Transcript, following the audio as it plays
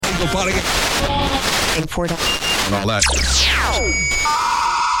And all that.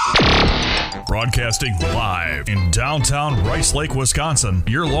 Broadcasting live in downtown Rice Lake, Wisconsin.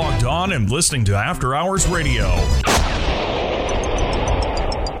 You're logged on and listening to After Hours Radio.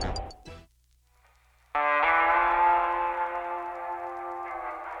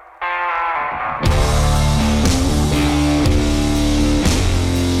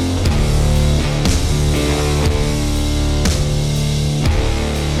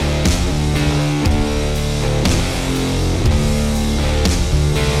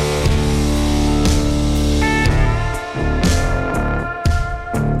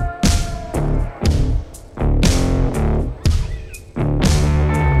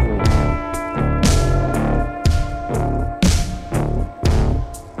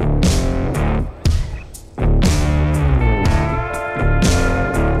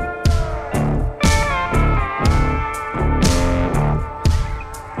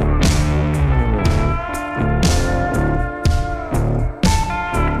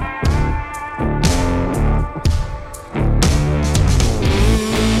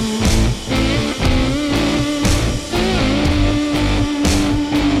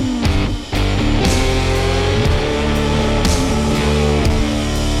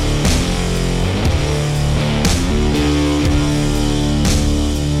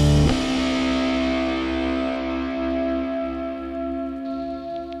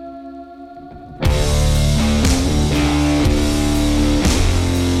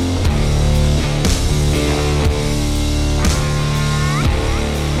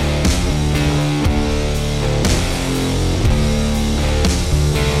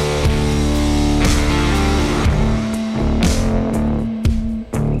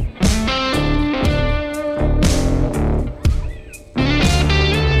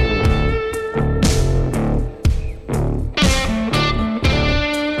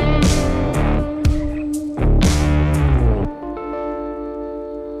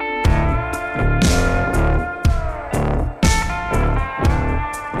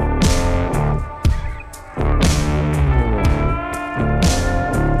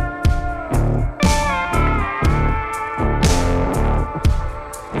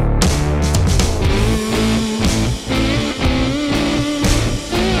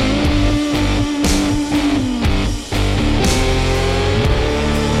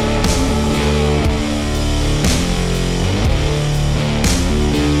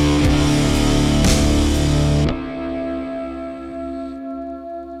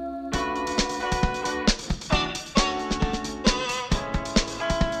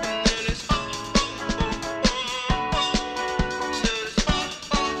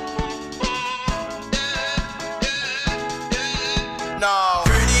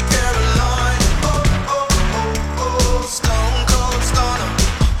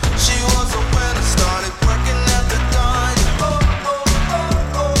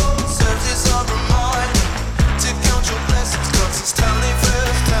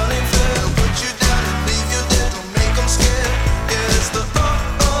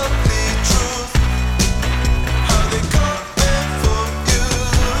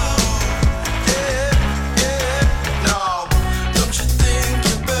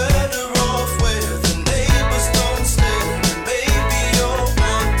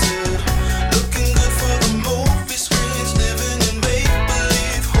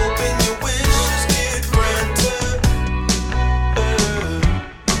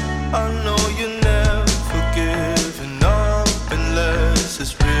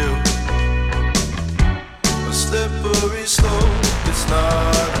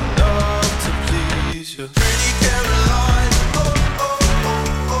 Yeah.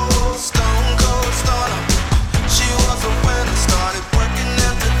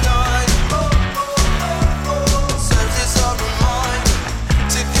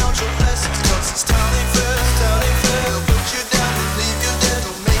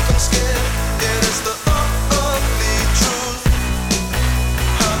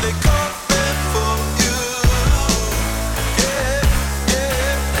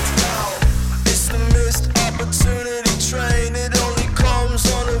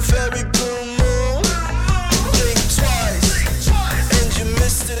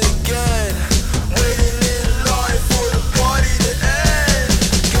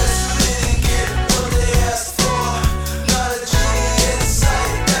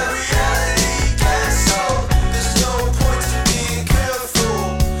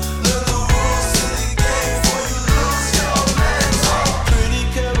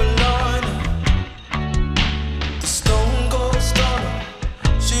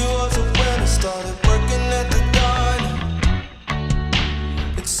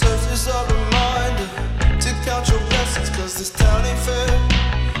 is a reminder to count your blessings, cause this town ain't fair.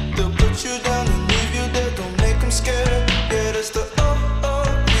 They'll put you down and leave you there, don't make them scared. Yeah, that's the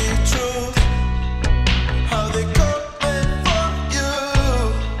truth. How they coming for you.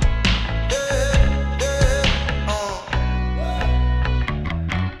 Yeah,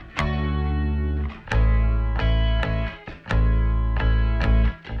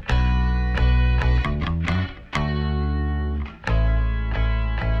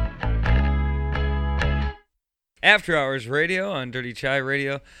 After Hours Radio on Dirty Chai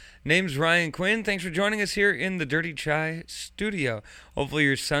Radio. Name's Ryan Quinn. Thanks for joining us here in the Dirty Chai studio. Hopefully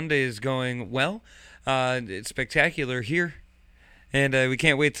your Sunday is going well. It's spectacular here, and we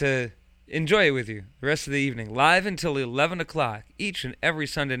can't wait to enjoy it with you the rest of the evening. Live until 11 o'clock each and every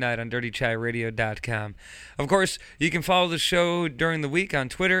Sunday night on DirtyChaiRadio.com. Of course, you can follow the show during the week on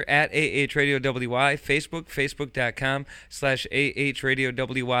Twitter at AHRadioWY, Facebook,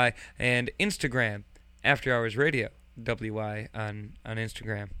 Facebook.com/AHRadioWY, and Instagram, After Hours Radio, WY on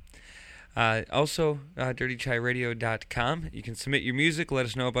Instagram. Also, DirtyChaiRadio.com. You can submit your music. Let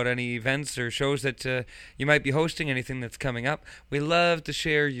us know about any events or shows that you might be hosting, anything that's coming up. We love to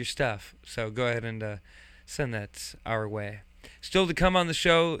share your stuff, so go ahead and send that our way. Still to come on the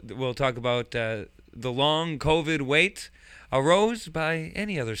show, we'll talk about the long COVID wait, a rose by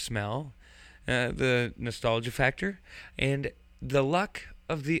any other smell, the nostalgia factor, and the luck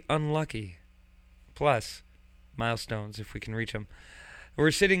of the unlucky, plus milestones if we can reach them.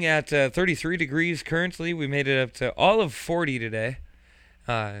 We're sitting at 33 degrees currently. We made it up to all of 40 today.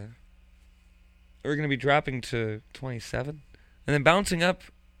 We're going to be dropping to 27 and then bouncing up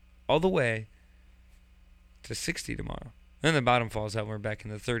all the way to 60 tomorrow. Then the bottom falls out and we're back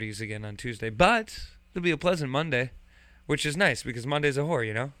in the 30s again on Tuesday. But it'll be a pleasant Monday, which is nice because Monday's a whore,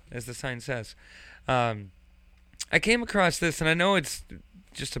 you know, as the sign says. I came across this, and I know it's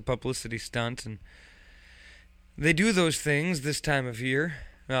just a publicity stunt, and they do those things this time of year.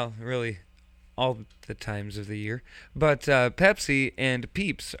 Well, really, all the times of the year. But Pepsi and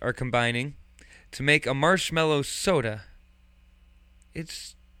Peeps are combining to make a marshmallow soda.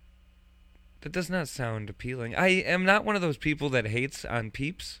 That does not sound appealing. I am not one of those people that hates on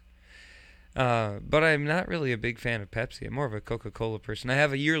Peeps. But I'm not really a big fan of Pepsi. I'm more of a Coca-Cola person. I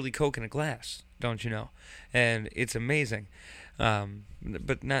have a yearly Coke in a glass, don't you know? And it's amazing.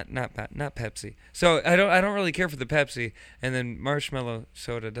 But not Pepsi. So I don't really care for the Pepsi, and then marshmallow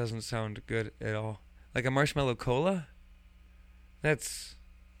soda doesn't sound good at all. Like a marshmallow cola? It's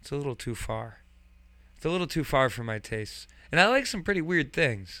a little too far. It's a little too far for my tastes. And I like some pretty weird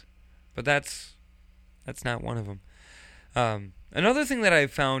things, but that's not one of them. Another thing that I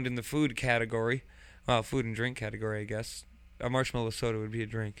found in the food category, well, food and drink category, I guess, a marshmallow soda would be a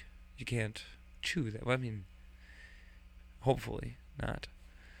drink. You can't chew that. Well, I mean, hopefully not.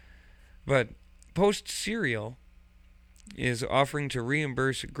 But Post Cereal is offering to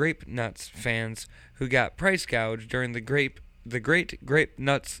reimburse Grape Nuts fans who got price gouged during the Great Grape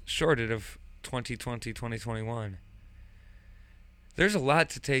Nuts shortage of 2020-2021. There's a lot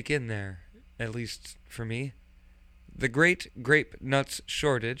to take in there, at least for me. The Great Grape Nuts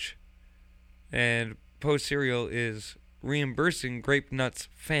shortage, and Post Cereal is reimbursing Grape Nuts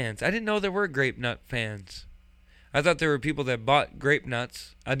fans. I didn't know there were Grape Nut fans. I thought there were people that bought grape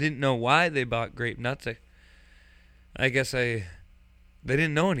nuts. I didn't know why they bought grape nuts. I guess they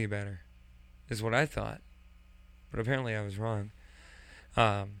didn't know any better, is what I thought. But apparently I was wrong.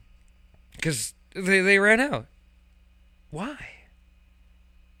 Because they ran out. Why?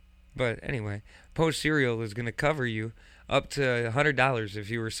 But anyway, Post Cereal is going to cover you up to $100 if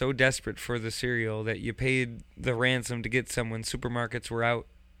you were so desperate for the cereal that you paid the ransom to get some when supermarkets were out.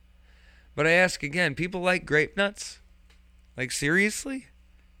 But I ask again, people like grape nuts? Like, seriously?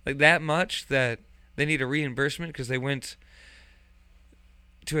 Like, that much that they need a reimbursement because they went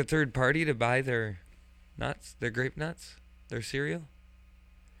to a third party to buy their nuts, their grape nuts, their cereal?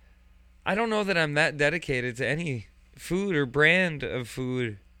 I don't know that I'm that dedicated to any food or brand of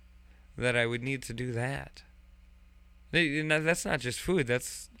food that I would need to do that. That's not just food,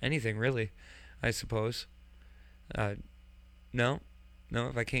 that's anything, really, I suppose. No,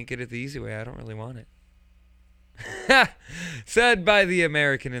 if I can't get it the easy way, I don't really want it. Said by the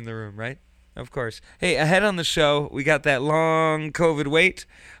American in the room, right? Of course. Hey, ahead on the show, we got that long COVID wait,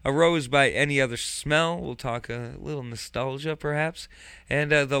 a rose by any other smell. We'll talk a little nostalgia, perhaps,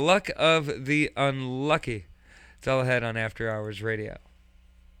 and the luck of the unlucky. It's all ahead on After Hours Radio.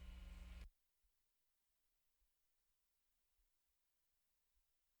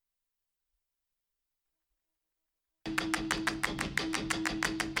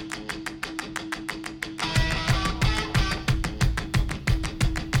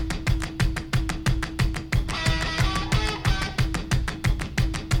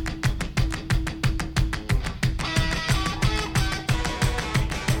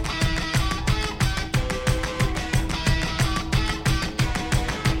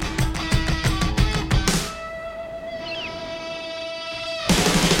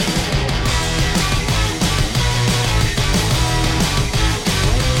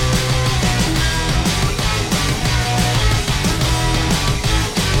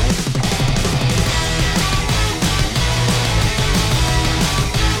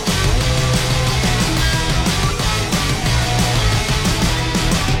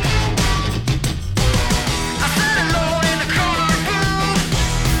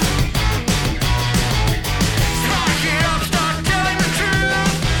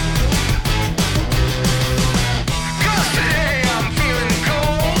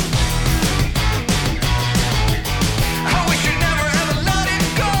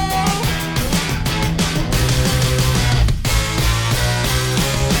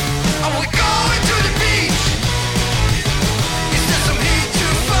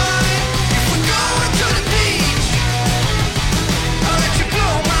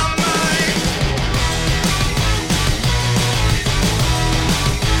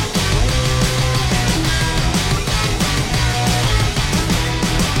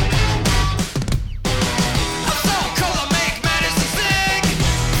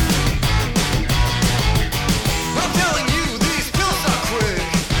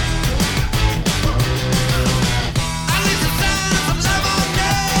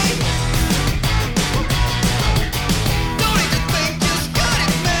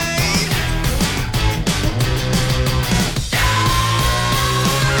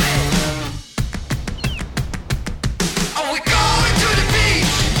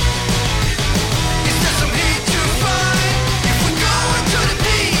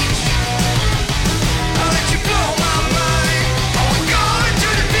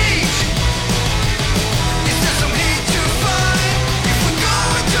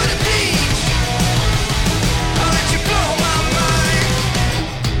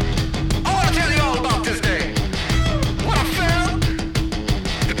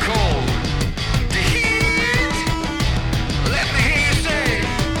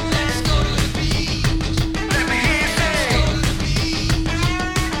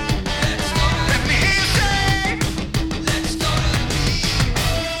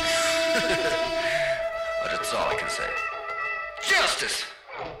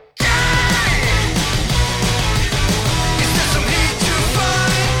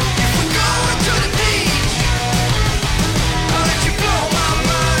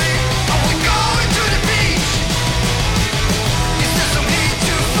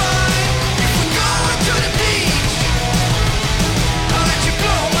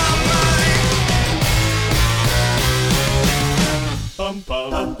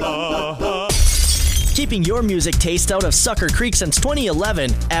 keeping your music taste out of Sucker Creek since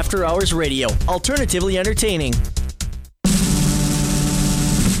 2011. After Hours Radio, alternatively entertaining.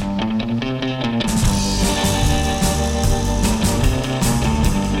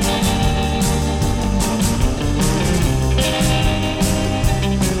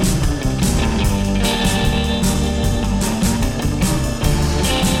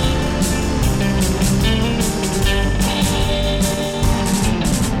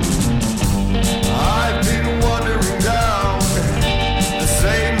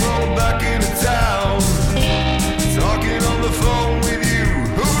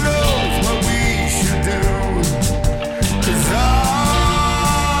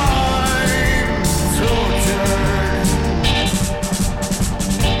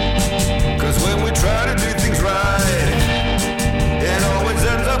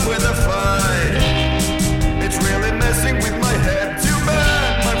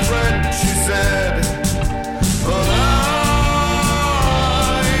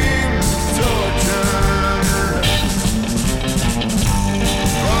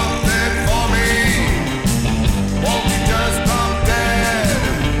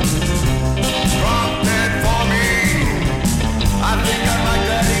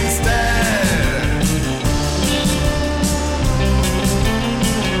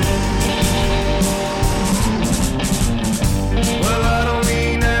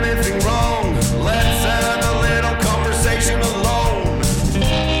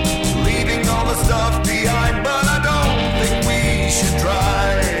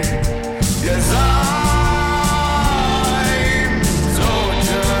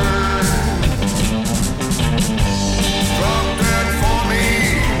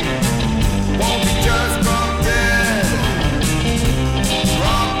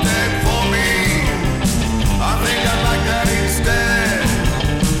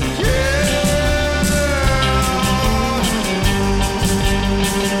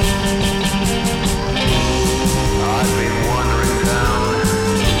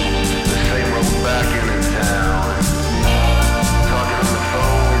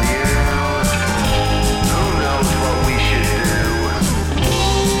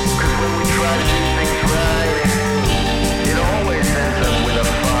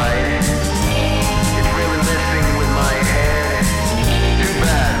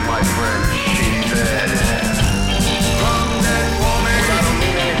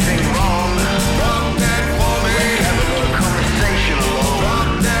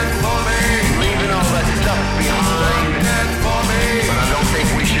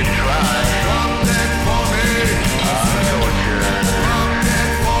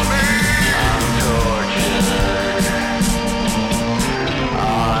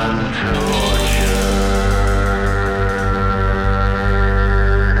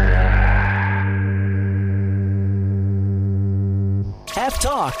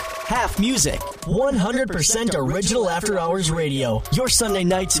 Half music, 100% original After Hours Radio. Your Sunday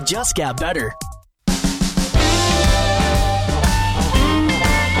nights just got better.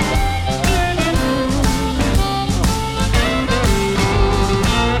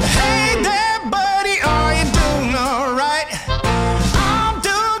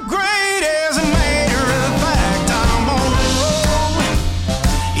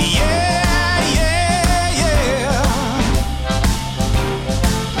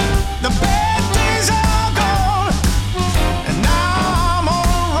 Bad days are gone, and now I'm on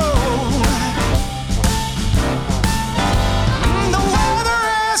the road.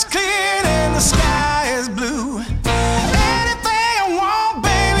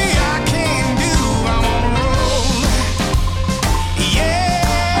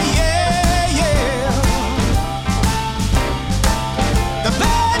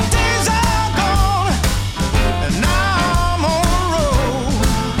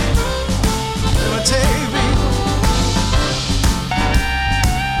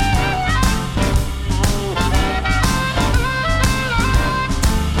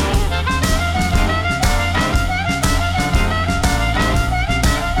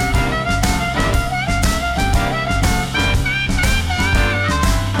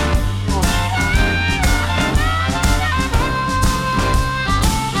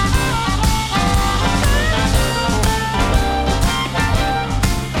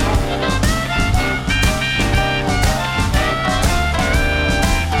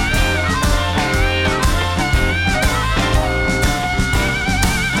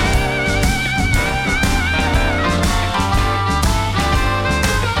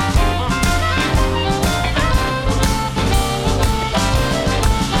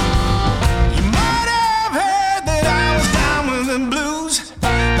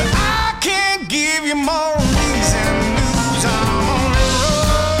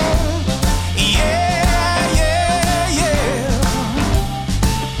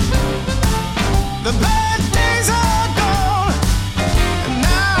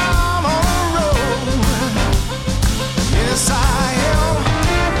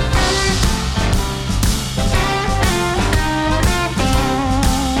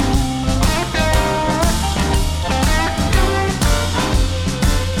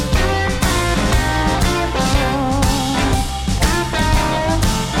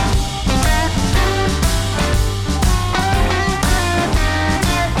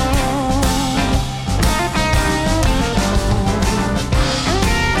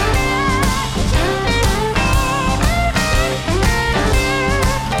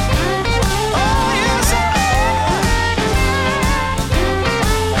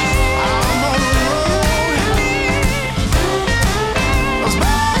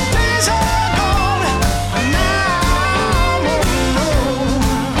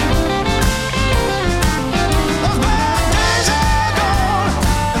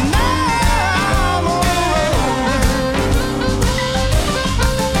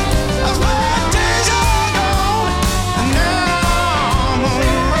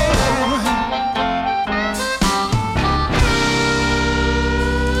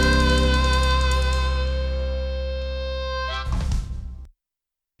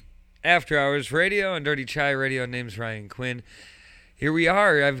 After Hours Radio and Dirty Chai Radio. Name's Ryan Quinn. Here we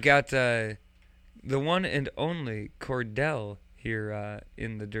are. I've got the one and only Cordell here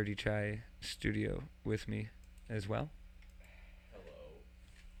in the Dirty Chai studio with me as well.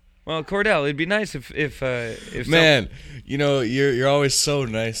 Well, Cordell, it'd be nice if man, you're always so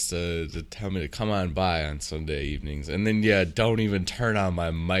nice to tell me to come on by on Sunday evenings, and then don't even turn on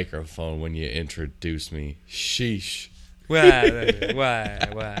my microphone when you introduce me. Sheesh. Wow.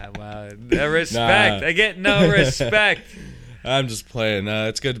 No respect. Nah. I get no respect. I'm just playing.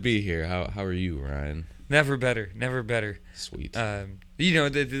 It's good to be here. How are you, Ryan? Never better. Sweet.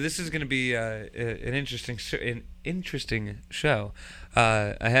 This is going to be an interesting show.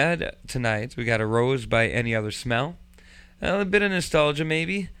 Ahead tonight, we got A Rose by Any Other Smell. A bit of nostalgia,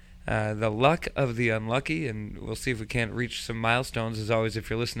 maybe. The Luck of the Unlucky, and we'll see if we can't reach some milestones. As always, if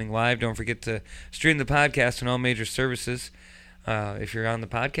you're listening live, don't forget to stream the podcast on all major services. If you're on the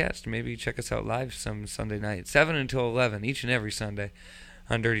podcast, maybe check us out live some Sunday night, 7 until 11, each and every Sunday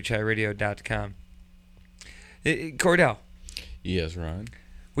on DirtyChaiRadio.com. Cordell. Yes, Ryan.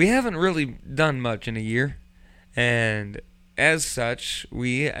 We haven't really done much in a year, and as such,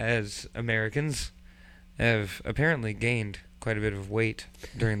 we as Americans have apparently gained quite a bit of weight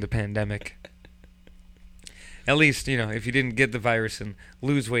during the pandemic. At least, if you didn't get the virus and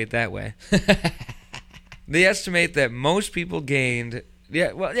lose weight that way. They estimate that most people gained...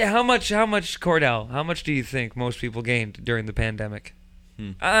 how much, Cordell? How much do you think most people gained during the pandemic?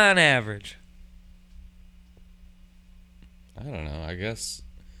 On average. I don't know. I guess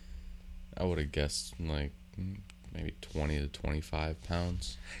I would have guessed like maybe 20 to 25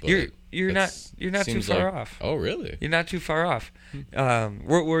 pounds. But you're not too far off. Oh, really? You're not too far off.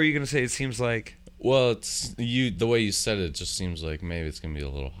 What were you gonna say? It seems like. Well, it's the way you said it just seems like maybe it's gonna be a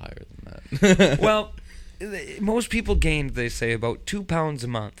little higher than that. Well, most people gained, they say, about 2 pounds a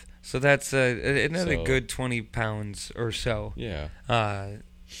month. So that's another good 20 pounds or so. Yeah.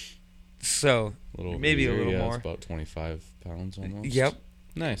 So maybe a little more. It's about 25 pounds almost. Yep.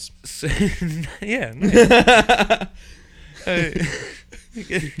 Nice. So, yeah. Nice.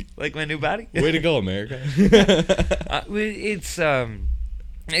 Like my new body. Way to go, America. It's I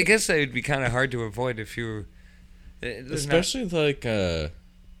guess it would be kind of hard to avoid if you. Especially like you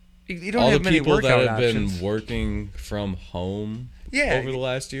don't all have the many people that have options. been working from home. Yeah. Over the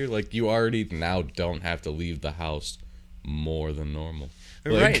last year, like you already now don't have to leave the house more than normal.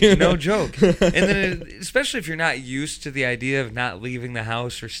 Right, no joke. And then, especially if you're not used to the idea of not leaving the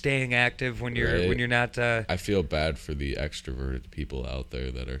house or staying active when you're not. I feel bad for the extroverted people out there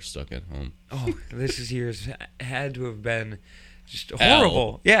that are stuck at home. Oh, this year's had to have been just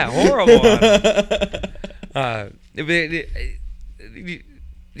horrible. Yeah, horrible.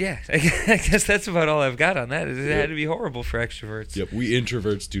 Yeah, I guess that's about all I've got on that. It had to be horrible for extroverts. Yep, we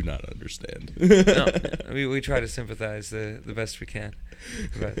introverts do not understand. No, we try to sympathize the best we can.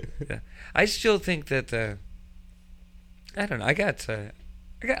 But yeah. I still think that I don't know. I got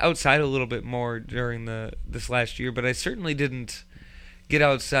outside a little bit more during this last year, but I certainly didn't get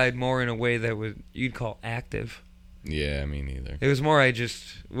outside more in a way that you'd call active. Yeah, me neither. It was more I just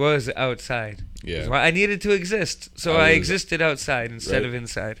was outside. Yeah. I needed to exist, so I existed outside instead of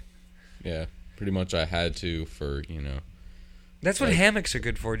inside. Yeah, pretty much I had to for, That's what hammocks are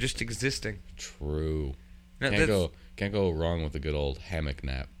good for, just existing. True. No, Can't go wrong with a good old hammock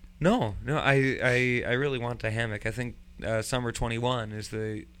nap. No, I really want a hammock. I think Summer 21 is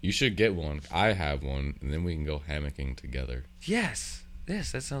the... You should get one. I have one, and then we can go hammocking together. Yes, that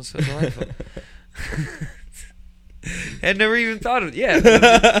sounds so delightful. Had never even thought of it. Yeah.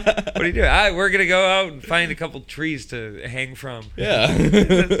 What do you do? We're going to go out and find a couple trees to hang from. Yeah.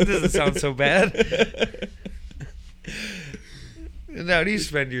 That doesn't sound so bad. Now, do you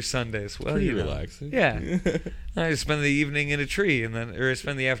spend your Sundays? Well, pretty relaxing. Yeah. I spend the evening in a tree, or I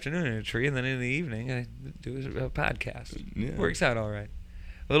spend the afternoon in a tree, and then in the evening I do a podcast. Yeah. Works out all right.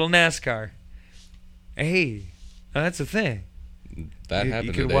 A little NASCAR. Hey, that's a thing. That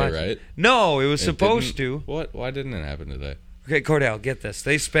happened today, right? No, it was supposed to. What? Why didn't it happen today? Okay, Cordell, get this.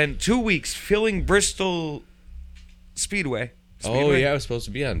 They spent 2 weeks filling Bristol Speedway. Oh, yeah, it was supposed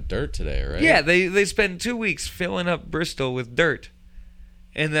to be on dirt today, right? Yeah, they spent 2 weeks filling up Bristol with dirt.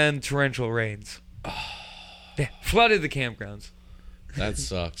 And then torrential rains. Yeah, flooded the campgrounds. That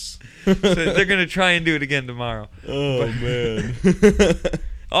sucks. So they're going to try and do it again tomorrow. Oh, man.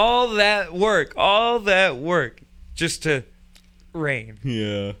 All that work just to rain.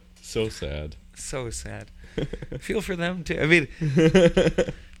 Yeah, so sad. So sad. Feel for them, too. I mean,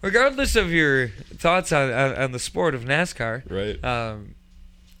 regardless of your thoughts on the sport of NASCAR, right?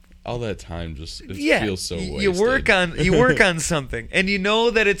 all that time just feels so wasted. You work on something, and you know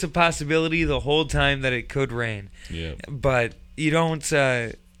that it's a possibility the whole time that it could rain. Yeah. But you don't.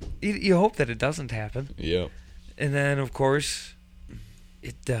 You hope that it doesn't happen. Yeah. And then, of course,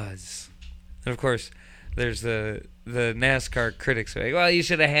 it does. And of course, there's the NASCAR critics saying, "Well, you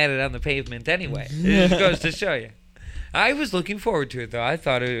should have had it on the pavement anyway." It just goes to show you. I was looking forward to it, though. I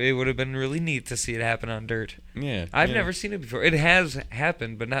thought it would have been really neat to see it happen on dirt. Yeah. I've never seen it before. It has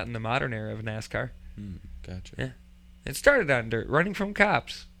happened, but not in the modern era of NASCAR. Gotcha. Yeah. It started on dirt, running from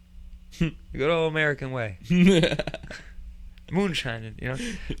cops. The good old American way. Moonshining,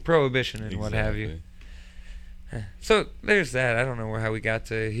 prohibition and what have you. So there's that. I don't know how we got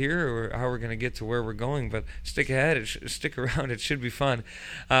to here or how we're going to get to where we're going, but stick around. It should be fun.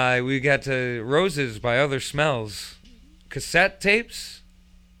 We got to Roses by Other Smells. Cassette tapes?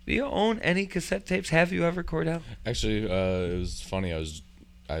 Do you own any cassette tapes? Have you ever, Cordell? Actually, it was funny.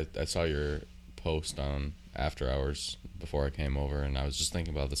 I saw your post on After Hours before I came over, and I was just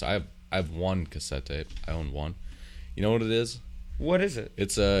thinking about this. I have one cassette tape. I own one. You know what it is? What is it?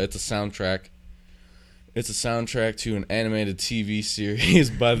 It's a soundtrack. It's a soundtrack to an animated TV series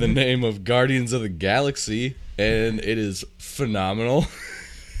by the name of Guardians of the Galaxy, and it is phenomenal.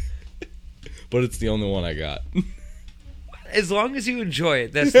 But it's the only one I got. As long as you enjoy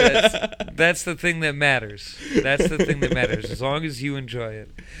it, that's the thing that matters. That's the thing that matters. As long as you enjoy it.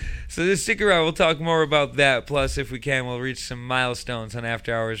 So just stick around. We'll talk more about that. Plus, if we can, we'll reach some milestones on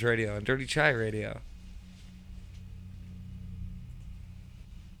After Hours Radio and Dirty Chai Radio.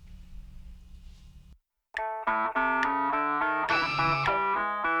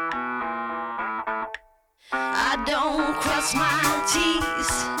 I don't cross my T's.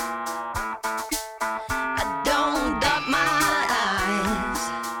 I don't dot my I's.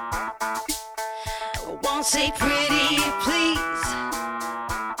 I won't say pretty please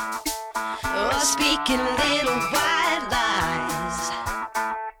or speaking little white lies.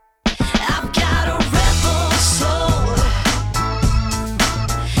 I've got a rebel soul.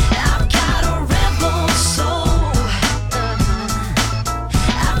 I've got a rebel soul.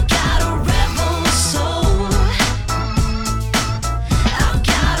 I've got a rebel soul. I've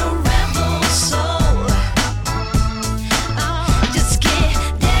got a rebel soul. Oh, just get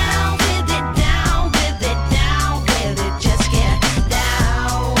down with it, down with it, down with it. Just get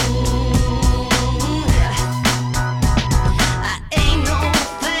down. I ain't no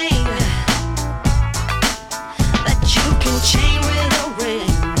thing that you can chain with a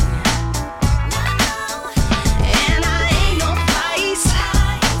ring. And I ain't no price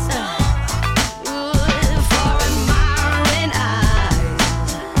for admiring eyes.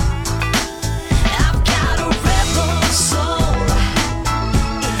 I've got a rebel soul.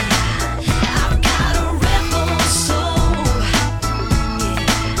 I've got a rebel soul.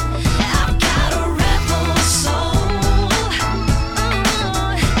 I've got a rebel soul.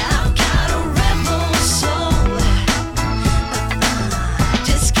 I've got a rebel soul.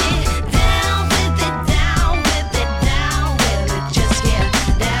 Just get down with it, down with it, down with it. Just get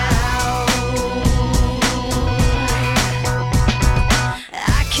down.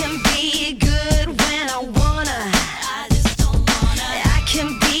 I can be good when I wanna. I just don't wanna. I can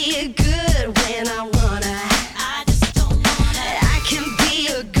be good when I wanna. I just don't wanna. I can be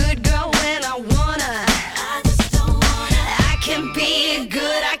a good girl when I wanna. I just don't wanna. I can be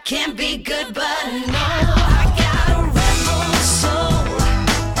good, I can be good, but no. I got a rebel soul.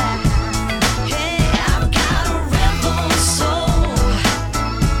 Hey, I've got a rebel soul.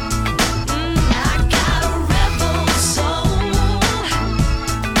 I got a rebel soul.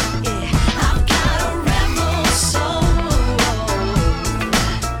 Yeah, I've got a rebel soul.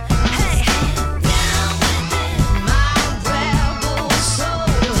 Hey, down with it, my rebel soul.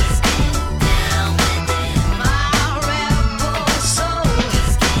 Just get down with it, my rebel soul.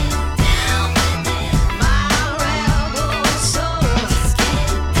 Just get down with it, my rebel soul. Just get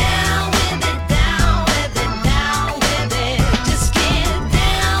down with it, down with it, down with it. Just get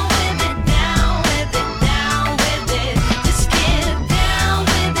down with it, down with it, down with it. Just get down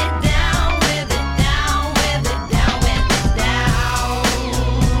with it, down with it, down with it, down with it, down.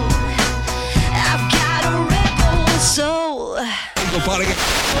 I've got a rebel soul.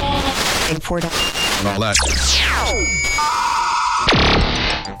 And all that.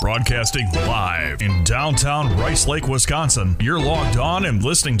 Broadcasting live in downtown Rice Lake, Wisconsin. You're logged on and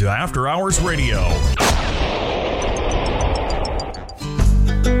listening to After Hours Radio.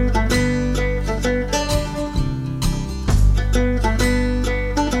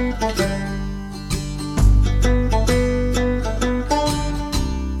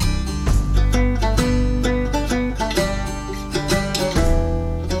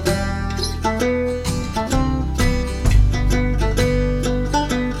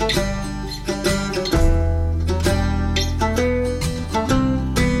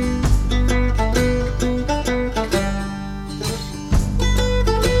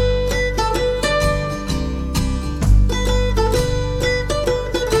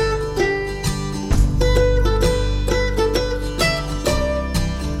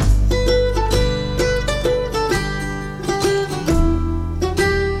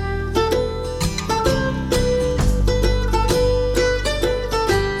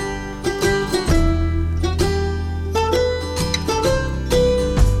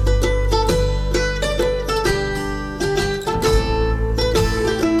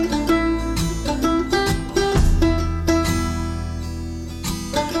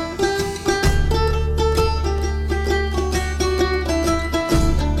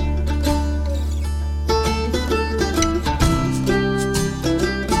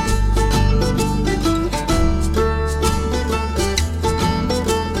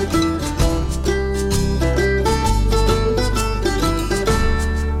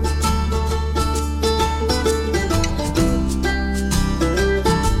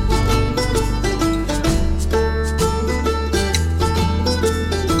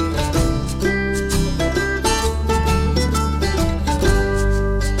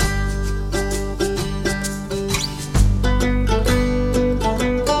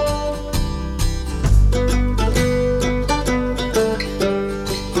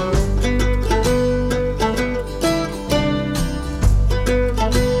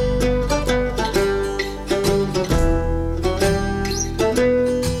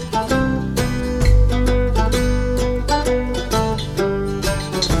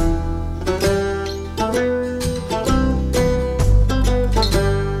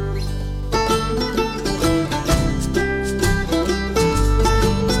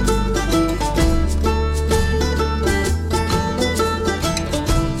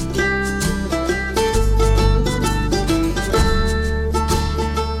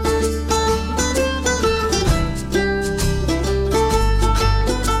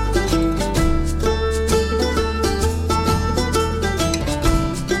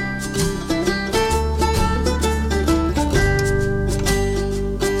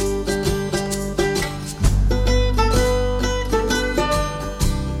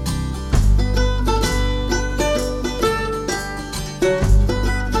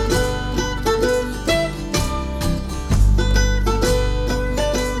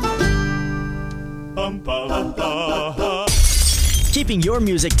 Keeping your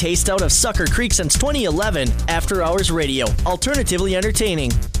music taste out of Sucker Creek since 2011, After Hours Radio, alternatively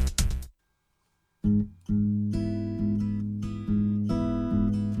entertaining.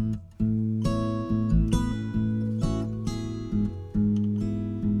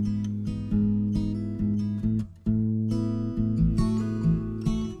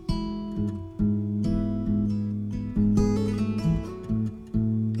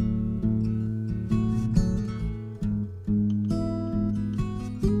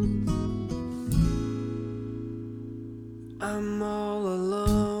 I'm all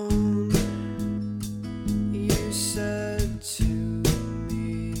alone, you said to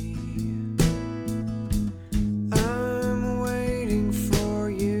me. I'm waiting for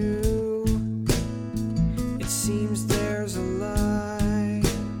you. It seems there's a lie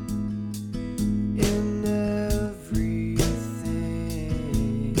in everything.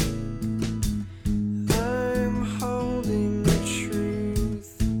 I'm holding the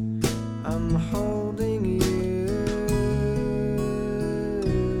truth. I'm holding you.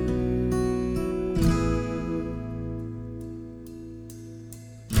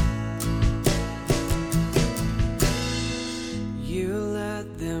 You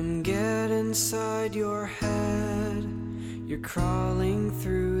let them get inside your head. You're crawling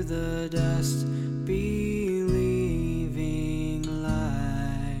through the dust, believing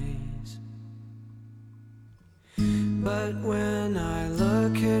lies. But when I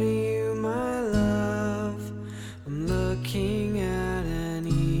look at you, my love, I'm looking at an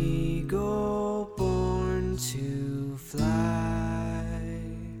eagle born to fly.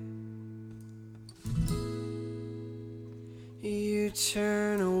 You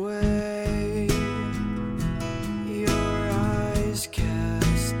turn away, your eyes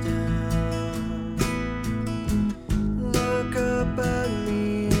cast down. Look up at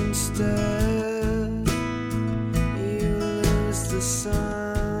me instead. You lose the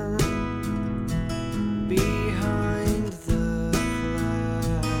sun behind the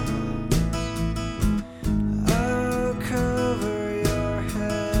clouds. I'll cover your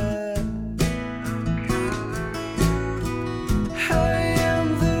head. I am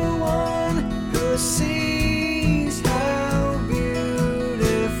the one who sees how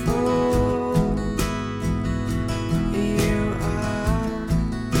beautiful you are.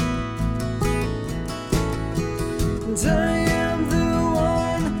 And I am the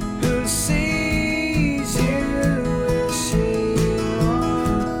one who sees you wishing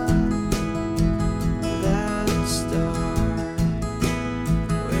on that star,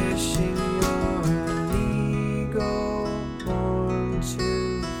 wishing you're an eagle born to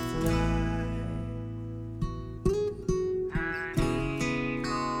fly.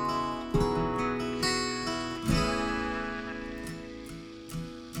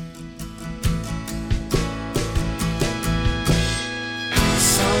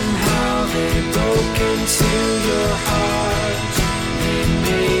 Somehow they broke into your heart. They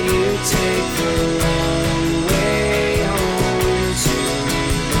made you take the long way home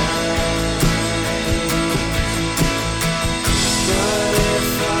tonight. But if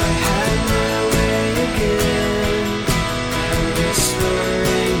I had my way again, I'd whisper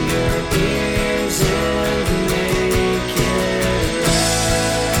in your ears and make it right.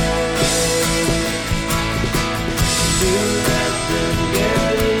 You let them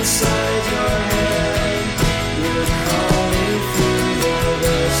get inside your head. You're crawling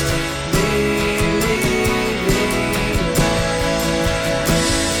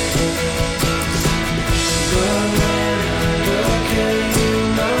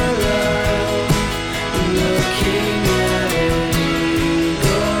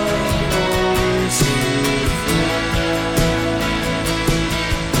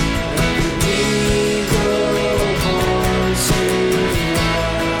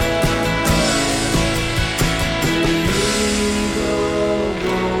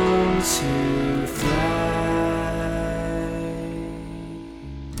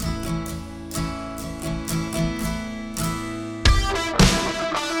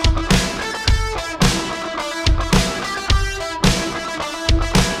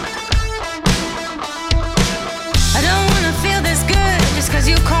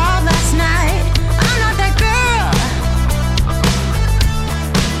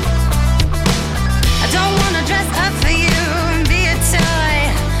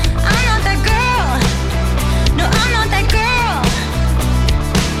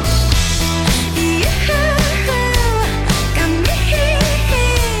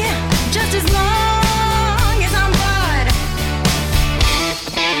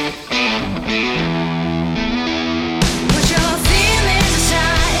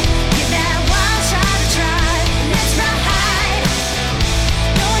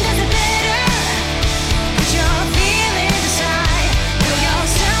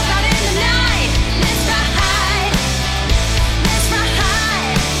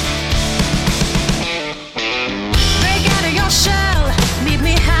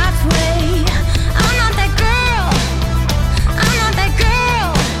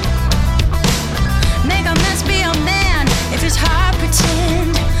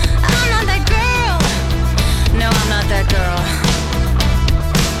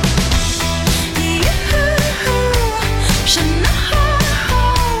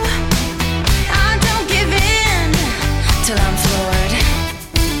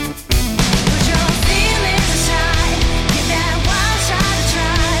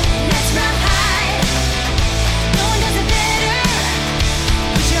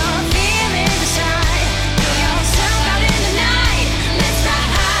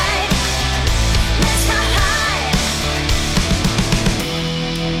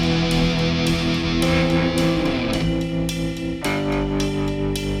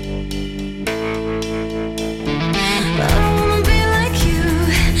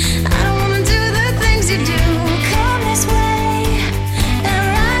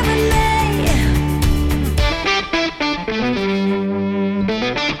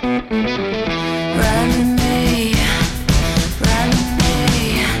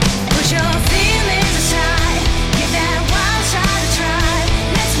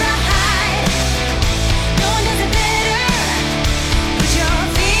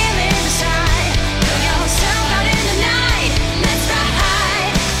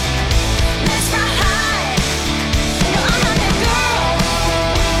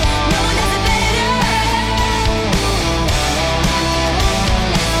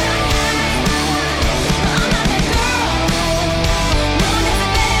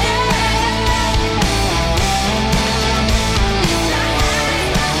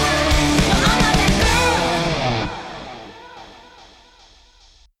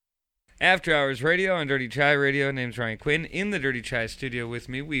After Hours Radio on Dirty Chai Radio. Name's Ryan Quinn. In the Dirty Chai studio with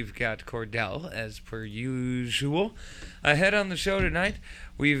me, we've got Cordell, as per usual. Ahead on the show tonight,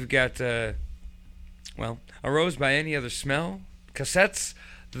 we've got, A Rose by Any Other Smell, cassettes,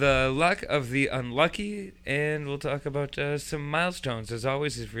 The Luck of the Unlucky, and we'll talk about some milestones. As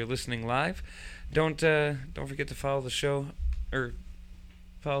always, if you're listening live, don't forget to follow the show, or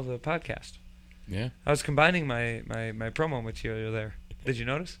follow the podcast. Yeah. I was combining my promo material there. Did you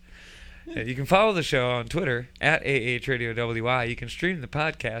notice? You can follow the show on Twitter at AHRadioWY. You can stream the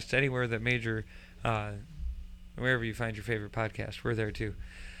podcast anywhere that wherever you find your favorite podcast. We're there too.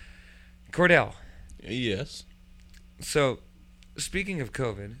 Cordell. Yes. So, speaking of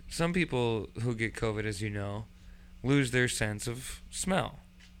COVID, some people who get COVID, as you know, lose their sense of smell.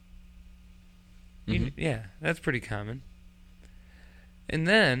 Mm-hmm. Yeah, that's pretty common. And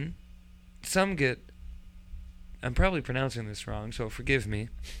then, some get, I'm probably pronouncing this wrong, so forgive me,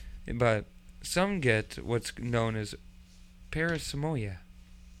 but some get what's known as parosmoia.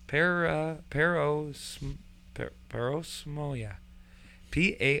 Parosmoia. Parosmia.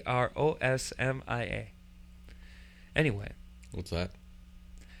 Anyway. What's that?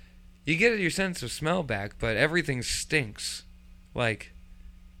 You get your sense of smell back, but everything stinks. Like,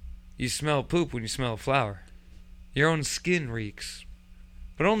 you smell poop when you smell a flower. Your own skin reeks.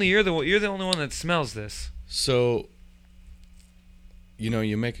 But only you're the only one that smells this. So,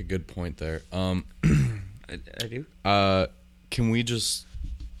 you make a good point there. I do? Can we just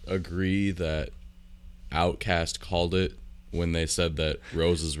agree that Outkast called it when they said that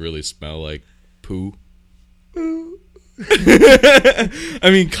roses really smell like poo? I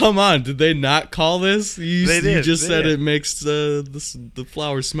mean, come on. Did they not call this? You just said it makes the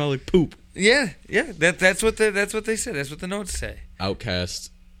flowers smell like poop. Yeah. That's what they said. That's what the notes say. Outkast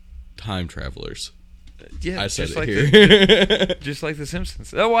time travelers. Yeah, I said just it like here. just like The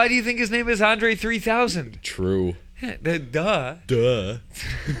Simpsons. Oh, why do you think his name is Andre 3000? True. Yeah, Duh.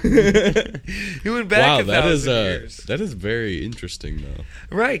 He went back Wow, 1,000 years. that is very interesting though.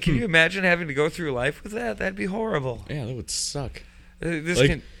 Right? Can you imagine having to go through life with that? That'd be horrible. Yeah, that would suck.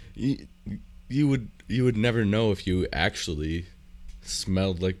 You would never know if you actually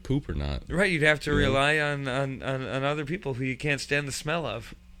smelled like poop or not. Right? You'd have to rely on other people who you can't stand the smell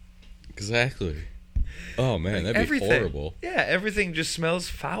of. Exactly. Oh man, that'd everything. be horrible. Yeah, everything just smells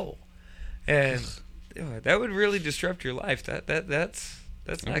foul, and that would really disrupt your life. That's not That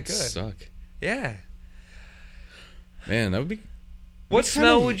would good. Suck. Yeah. Man, that would be. What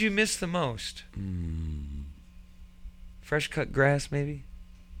smell would you miss the most? Fresh cut grass, maybe.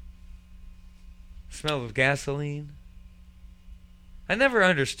 Smell of gasoline. I never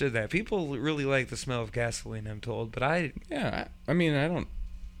understood that. People really like the smell of gasoline, I'm told, but I don't.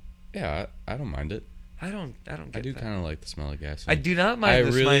 Yeah, I don't mind it. I don't get I do that. kind of like the smell of gasoline. I do not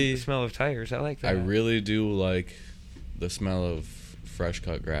mind the smell of tires. I like that. I really do like the smell of fresh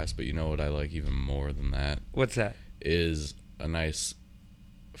cut grass, but you know what I like even more than that? What's that? Is a nice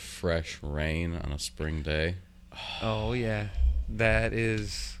fresh rain on a spring day. Oh yeah, that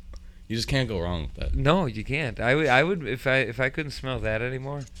is. You just can't go wrong with that. No, you can't. I would if I couldn't smell that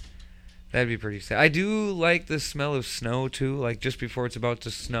anymore. That'd be pretty sad. I do like the smell of snow too, like just before it's about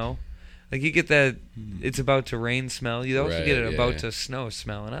to snow. Like you get that it's about to rain smell. You also get an about to snow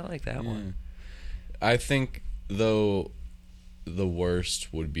smell, and I like that one. I think though the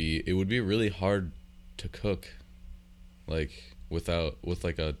worst would be really hard to cook, like with a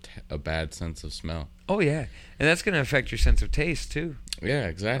bad sense of smell. Oh yeah, and that's gonna affect your sense of taste too. Yeah,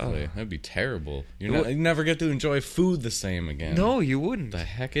 exactly. That'd be terrible. You never get to enjoy food the same again. No, you wouldn't. The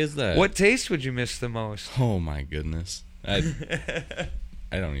heck is that? What taste would you miss the most? Oh my goodness.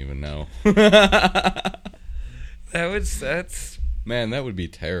 I don't even know. That's Man, that would be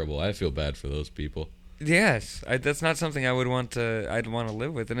terrible. I feel bad for those people. Yes, that's not something I'd want to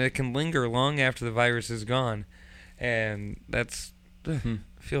live with, and it can linger long after the virus is gone, and that's I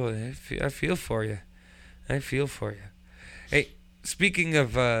feel for you. I feel for you. Hey, speaking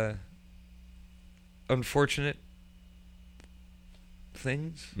of unfortunate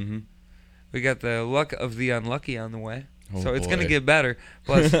things, we got the luck of the unlucky on the way. Oh, so it's boy. going to get better.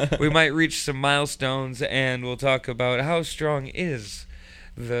 Plus, we might reach some milestones, and we'll talk about how strong is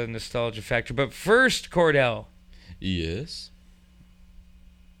the nostalgia factor. But first, Cordell. Yes.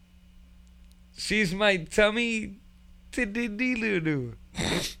 She's my tummy tiddy-dee-doo-doo.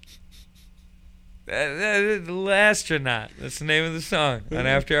 The astronaut. That's the name of the song on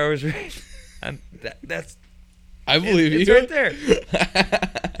After Hours Radio. That's I believe it's you. right there.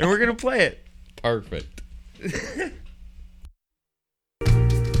 And we're going to play it. Perfect.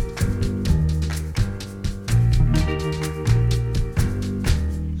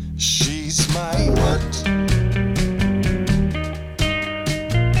 She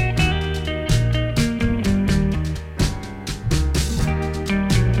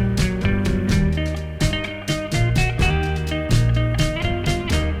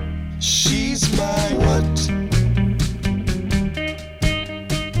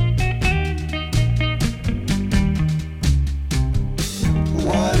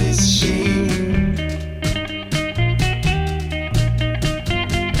is she?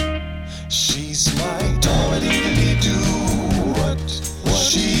 She's my doobity-doo. What?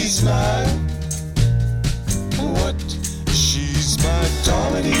 She's my what? She's my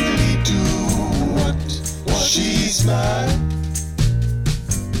doobity-doo. What? She's my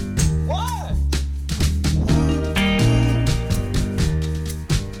what?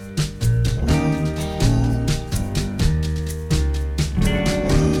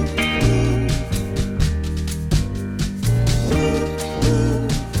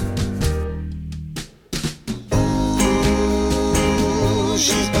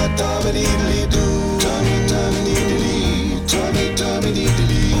 She's my doobity-doo. Tummy-tummy-dee-dee.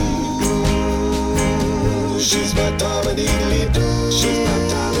 Tummy-tummy-dee-dee. She's my doobity-doo. She's my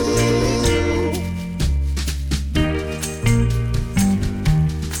doobity-doo.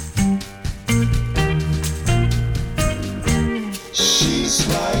 She's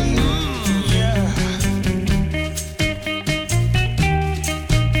like, yeah.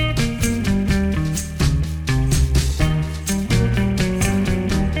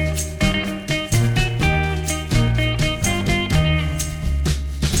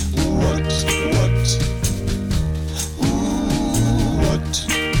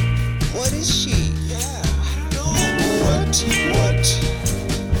 What is she? Yeah, I don't know. What?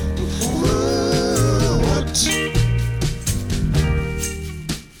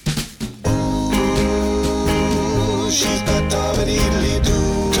 She's my doobity-doo.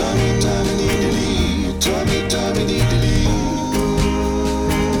 Tummy-tummy-dee-dee. Tummy-tummy-dee-dee.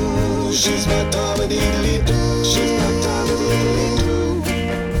 She's my doobity-doo. She's my doobity-doo.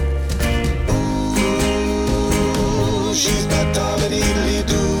 She's my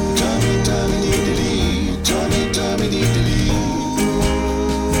doobity-doo. Tummy-tummy-dee-dee. Tummy-tummy-dee-dee.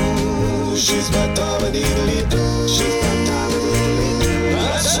 She's my doobity-doo. She's my doobity-doo.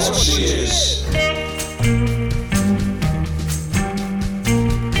 That's what she is.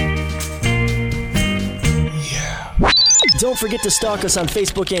 Don't forget to stalk us on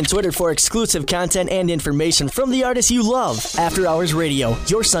Facebook and Twitter for exclusive content and information from the artists you love. After Hours Radio,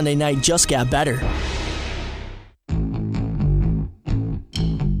 your Sunday night just got better.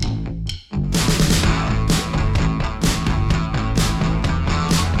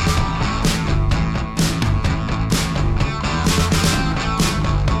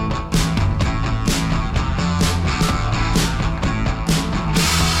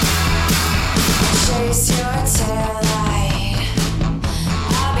 Chase your tail light.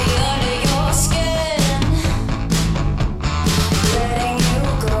 I'll be under your skin, letting you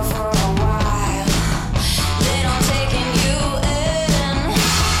go for a while.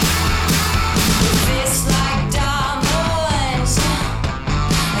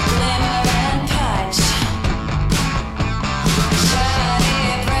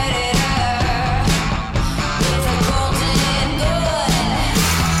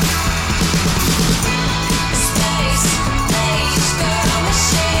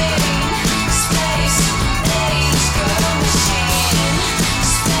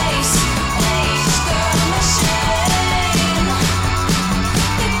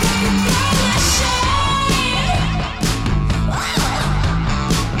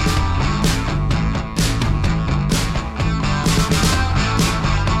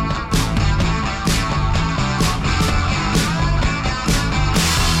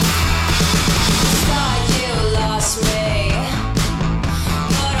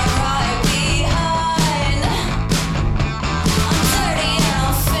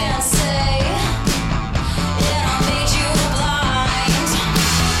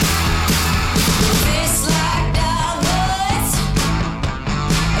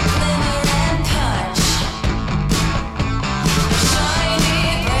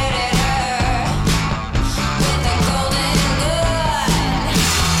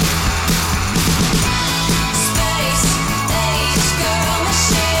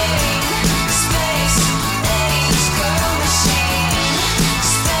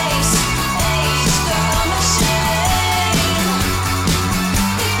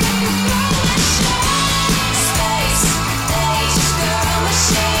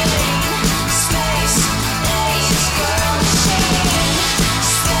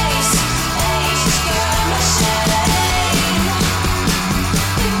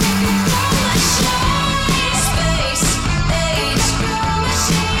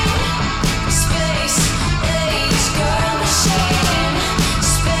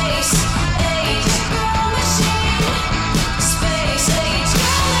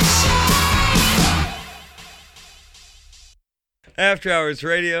 After Hours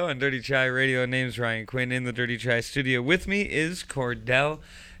Radio on Dirty Chai Radio. Name's Ryan Quinn in the Dirty Chai studio. With me is Cordell,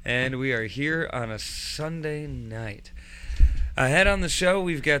 and we are here on a Sunday night. Ahead on the show,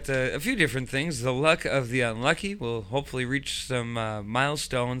 we've got a few different things. The luck of the unlucky. We'll hopefully reach some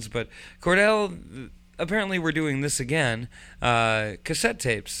milestones. But Cordell, apparently we're doing this again. Cassette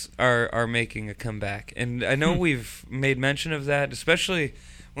tapes are making a comeback. And I know we've made mention of that, especially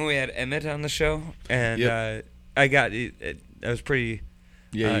when we had Emmett on the show. And I was pretty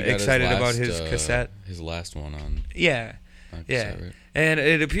excited about his cassette. His last one on Yeah. cassette, right? And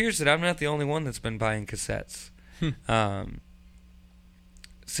it appears that I'm not the only one that's been buying cassettes.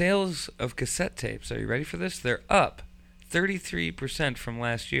 Sales of cassette tapes, are you ready for this? They're up 33% from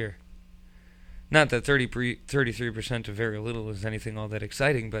last year. Not that 33% of very little is anything all that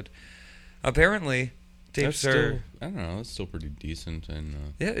exciting, but apparently tapes are... I don't know, it's still pretty decent.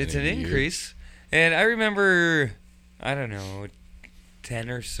 it's an increase. And I remember, I don't know, 10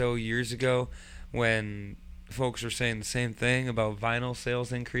 or so years ago when folks were saying the same thing about vinyl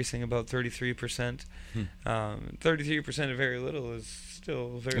sales increasing about 33%. 33% of very little is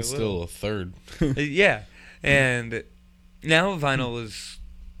still very it's little. It's still a third. Yeah. And now vinyl is...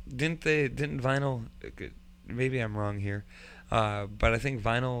 Didn't vinyl... Maybe I'm wrong here. But I think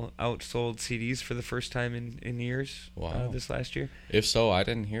vinyl outsold CDs for the first time in years. Wow. This last year. If so, I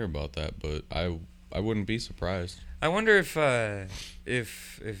didn't hear about that, but I wouldn't be surprised. I wonder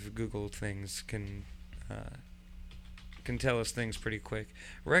if Google things can tell us things pretty quick.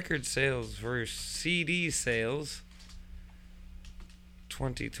 Record sales versus CD sales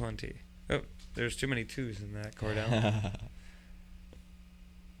 2020. Oh, there's too many twos in that, Cordell.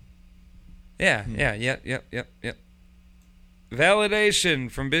 Yep. Validation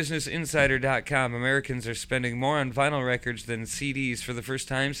from BusinessInsider.com. Americans are spending more on vinyl records than CDs for the first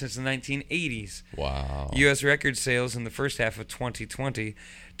time since the 1980s. Wow. U.S. record sales in the first half of 2020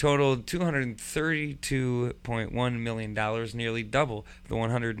 totaled $232.1 million, nearly double the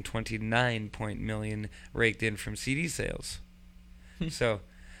 $129 million raked in from CD sales. So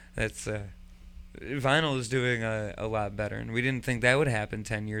that's... vinyl is doing a lot better, and we didn't think that would happen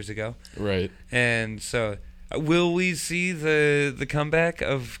 10 years ago. Right. And so... will we see the comeback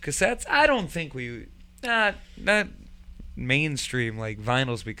of cassettes? I don't think we... Not mainstream, like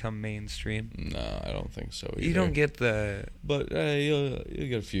vinyl's become mainstream. No, I don't think so either. You don't get the... But you'll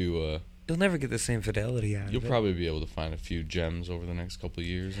get a few... you'll never get the same fidelity out of it. You'll probably be able to find a few gems over the next couple of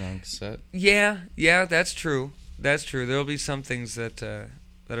years on cassette. Yeah, that's true. That's true. There'll be some things that are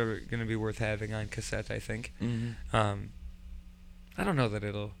going to be worth having on cassette, I think. Mm-hmm. I don't know that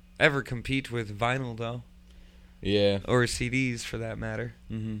it'll ever compete with vinyl, though. Yeah. Or CDs, for that matter.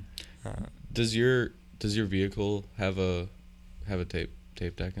 Mm-hmm. Does your vehicle have a tape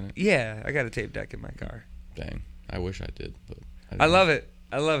deck in it? Yeah, I got a tape deck in my car. Dang, I wish I did, but I love it.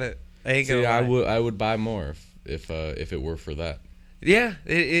 I ain't gonna lie. I would buy more if it were for that. Yeah,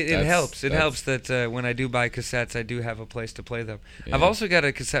 it helps. It helps that's- that when I do buy cassettes, I do have a place to play them. Yeah. I've also got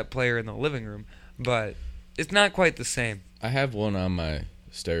a cassette player in the living room, but it's not quite the same. I have one on my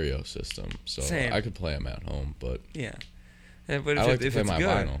stereo system, so Same. I could play them at home, but Yeah. But I like to if play it's my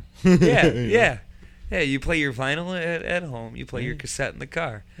good, vinyl. Yeah, you play your vinyl at home. You play your cassette in the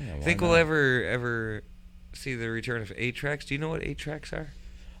car. Yeah, why Think we'll not? ever see the return of 8-tracks? Do you know what 8-tracks are?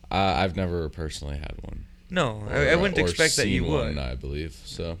 I've never personally had one. No, I wouldn't or expect that you seen would. one, I believe.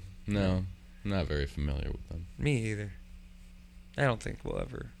 So no, I'm not very familiar with them. Me either. I don't think we'll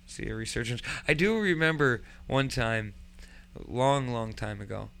ever see a resurgence. I do remember one time, long time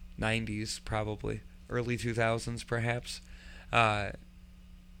ago, 90s probably, early 2000s perhaps,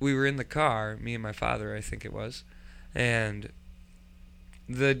 we were in the car, me and my father, I think it was, and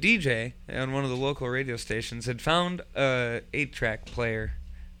the DJ on one of the local radio stations had found a 8-track player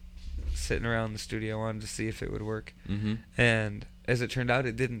sitting around the studio, wanted to see if it would work. Mm-hmm. And as it turned out,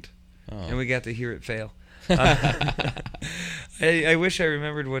 it didn't. Oh. And we got to hear it fail. I wish I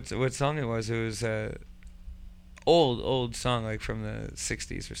remembered what song it was. It was a old song, like from the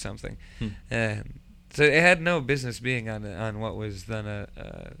 60s or something. And so it had no business being on what was then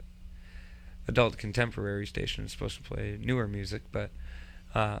a adult contemporary station. It's supposed to play newer music, but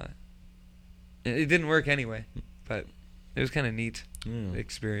it didn't work anyway. But it was kind of neat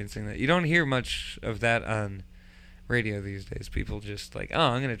experiencing that. You don't hear much of that on radio these days. People just like, oh,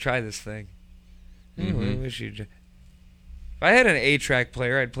 I'm going to try this thing. I wish you'd... If I had an 8-track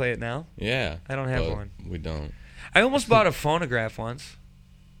player, I'd play it now. Yeah. I don't have but one. We don't. I almost bought a phonograph once.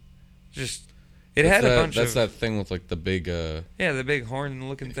 Just... It That's had a that- bunch That's of... that thing with like the big. Yeah, the big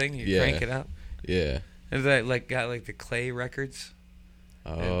horn-looking thing. You Yeah. crank it up. Yeah. And that got like the clay records.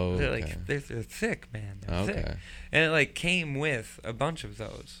 Oh, they're okay. like they're thick, man. They're thick. Okay. And it like came with a bunch of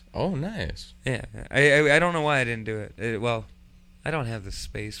those. Oh, nice. Yeah, I don't know why I didn't do it. Well, I don't have the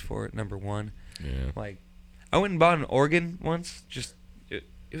space for it. Number one, Yeah. like I went and bought an organ once. Just it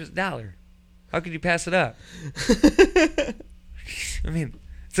was $1. How could you pass it up? I mean,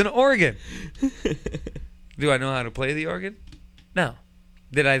 it's an organ. Do I know how to play the organ? No.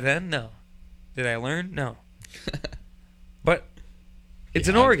 Did I then? No. Did I learn? No. But it's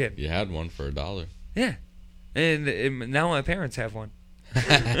an organ. You had one for $1. Yeah. And now my parents have one.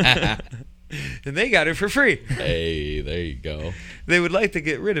 And they got it for free. Hey, there you go. They would like to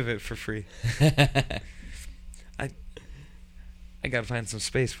get rid of it for free. I got to find some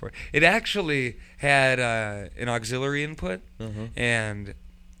space for it. It actually had an auxiliary input and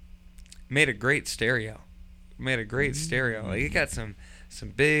made a great stereo. Like it got some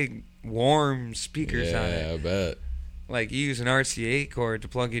big warm speakers on it. Yeah, I bet. Like you use an RCA cord to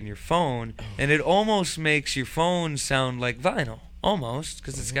plug in your phone, and it almost makes your phone sound like vinyl, almost,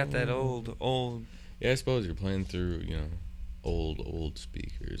 because it's got that old. Yeah, I suppose you're playing through, old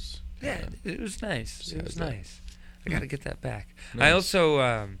speakers. Yeah, it was nice. Just It was has that. nice. I got to get that back. Nice. I also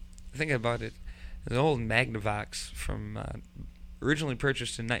I think I bought it. An old Magnavox from originally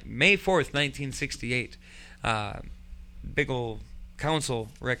purchased in May 4th, 1968. Big old console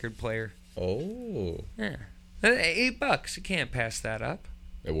record player. Oh, Yeah. $8. You can't pass that up.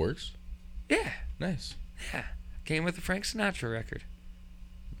 it works. Yeah. Nice. Yeah. Came with the Frank Sinatra record.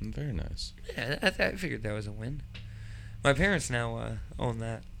 Very nice. Yeah, I figured that was a win. My parents now own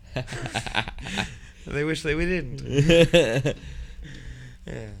that. They wish they didn't.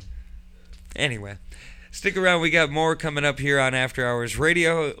 Yeah. Anyway, stick around. We got more coming up here on After Hours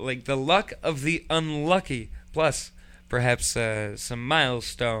Radio, like the luck of the unlucky, plus perhaps some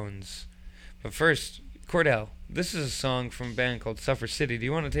milestones. But first, Cordell, this is a song from a band called Suffer City. Do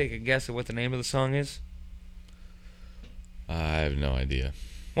you want to take a guess at what the name of the song is? I have no idea.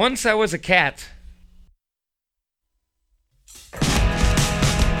 Once I Was a Cat.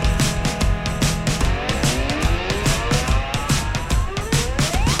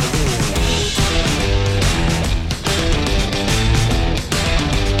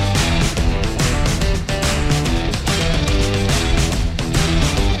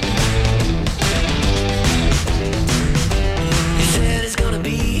 You said it's gonna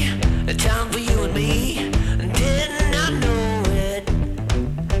be a time for you and me. Did not know it.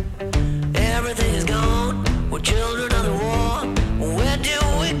 Everything is gone. We're children of the war. Where do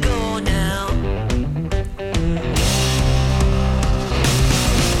we go now?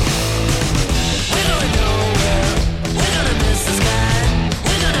 We're going nowhere. We're gonna miss the sky.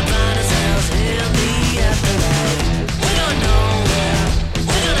 We're gonna find ourselves in the afterlife. We're going nowhere.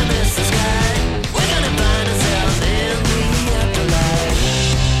 We're gonna miss the sky. We're gonna find ourselves in the afterlife.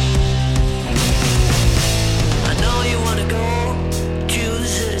 I know you wanna go to the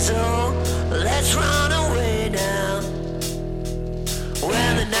city, so let's run away now.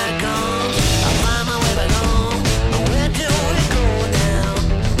 When the night comes, I'll find my way back home. Where do we go now?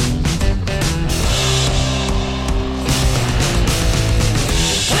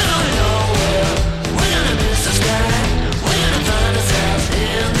 We're going nowhere. We're gonna miss the sky. We're gonna find ourselves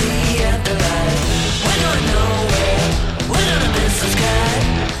in the afterlife. We're going nowhere. We're gonna miss the sky.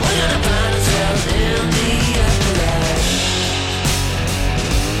 We're gonna find ourselves in the afterlife.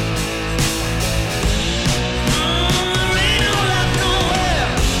 There ain't no life nowhere.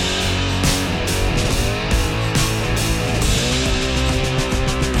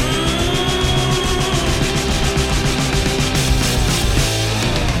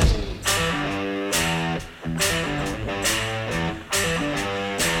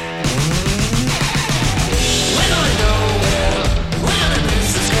 We're going nowhere. We're gonna miss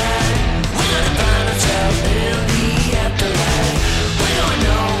the sky. We're gonna find ourselves in the afterlife. We're going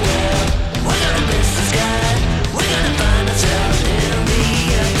nowhere. We're gonna miss the sky. We're gonna find ourselves in the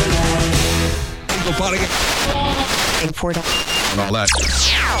afterlife. Go party and all that.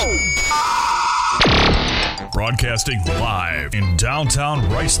 Broadcasting live in downtown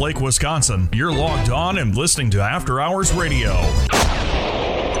Rice Lake, Wisconsin. You're logged on and listening to After Hours Radio.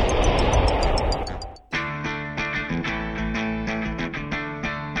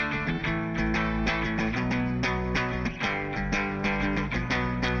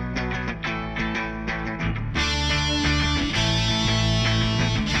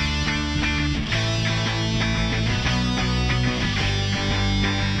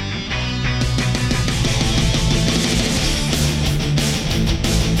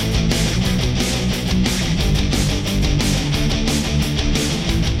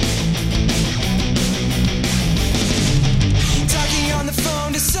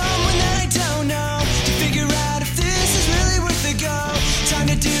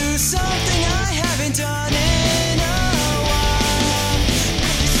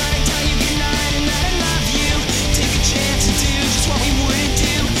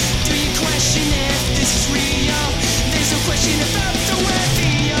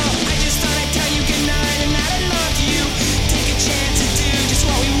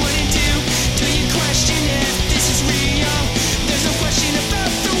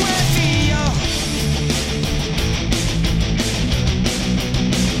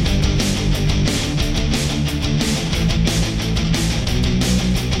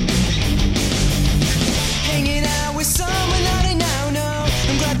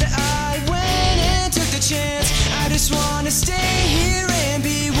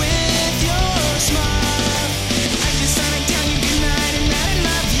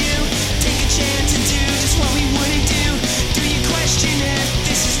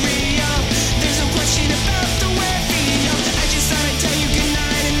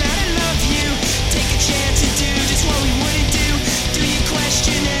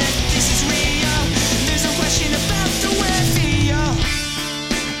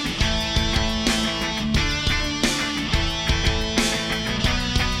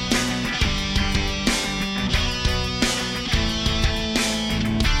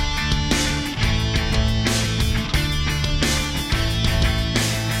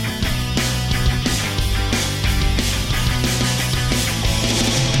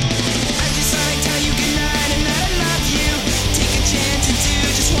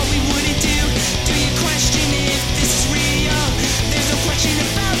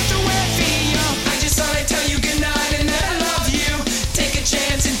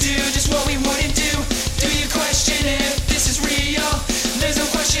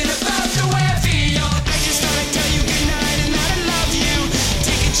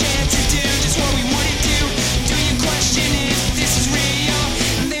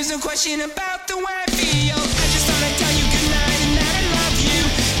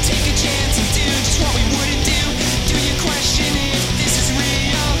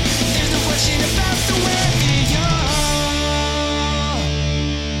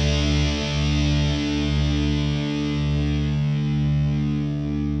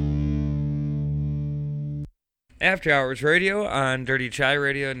 After Hours Radio on Dirty Chai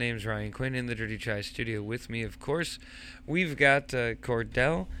Radio. Name's Ryan Quinn in the Dirty Chai studio with me, of course. We've got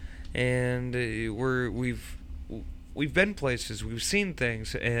Cordell, and we've been places, we've seen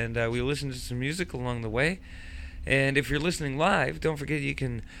things, and we listened to some music along the way. And if you're listening live, don't forget you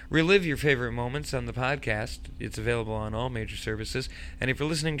can relive your favorite moments on the podcast. It's available on all major services. And if you're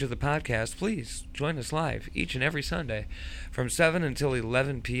listening to the podcast, please join us live each and every Sunday from 7 until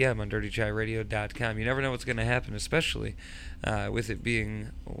 11 p.m. on dirtychiradio.com. You never know what's going to happen, especially with it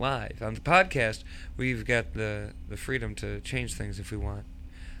being live. On the podcast, we've got the freedom to change things if we want.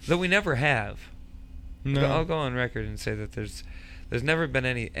 Though we never have. No. But I'll go on record and say that there's never been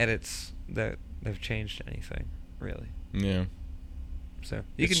any edits that have changed anything. Really. Yeah. So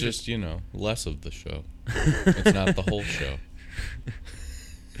It's just, less of the show. It's not the whole show.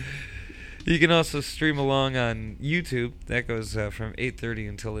 You can also stream along on YouTube. That goes from 8:30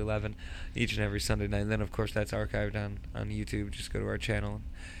 until 11 each and every Sunday night. And then, of course, that's archived on YouTube. Just go to our channel.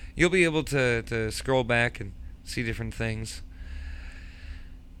 You'll be able to scroll back and see different things.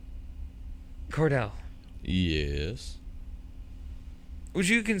 Cordell. Yes. Would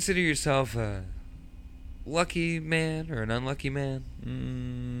you consider yourself a lucky man or an unlucky man?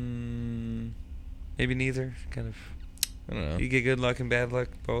 Maybe neither. Kind of. I don't know. You get good luck and bad luck,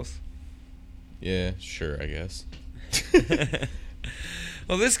 both. Yeah, sure, I guess.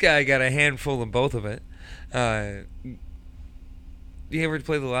 Well, this guy got a handful of both of it. You ever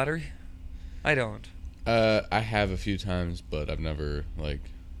play the lottery? I don't. I have a few times, but I've never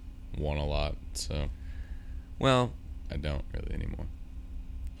won a lot, so Well, I don't really anymore.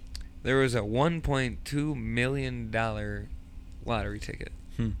 there was a $1.2 million lottery ticket.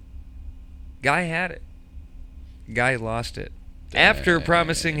 Guy had it. Guy lost it. After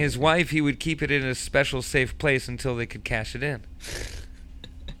promising his wife he would keep it in a special safe place until they could cash it in.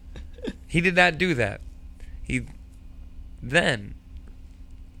 He did not do that. He then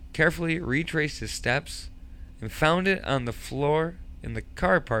carefully retraced his steps and found it on the floor in the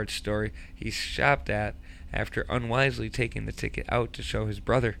car parts store he shopped at after unwisely taking the ticket out to show his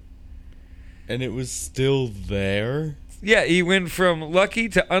brother. And it was still there? Yeah, he went from lucky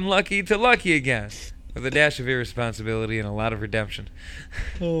to unlucky to lucky again, with a dash of irresponsibility and a lot of redemption.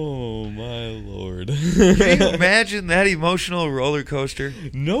 Oh, my Lord. Can you imagine that emotional roller coaster?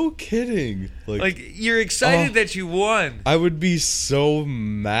 No kidding. You're excited that you won. I would be so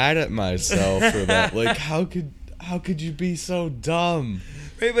mad at myself for that. How could you be so dumb?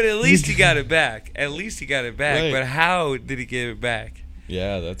 Right, but at least he got it back. Right. But how did he get it back?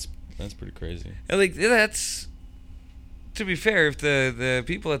 Yeah, that's pretty crazy. That's, to be fair, if the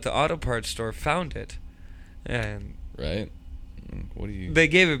people at the auto parts store found it and Right? What do you... they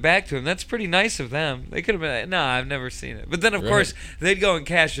gave it back to him, that's pretty nice of them. They could have been like, nah, I've never seen it. But then, of course, they'd go and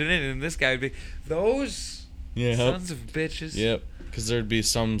cash it in, and this guy would be, those sons of bitches. Yep. Because there'd be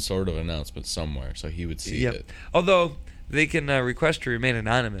some sort of announcement somewhere, so he would see it. Although, they can request to remain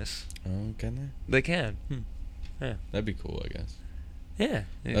anonymous. Oh, can They can. they? Yeah. That'd be cool, I guess. Yeah.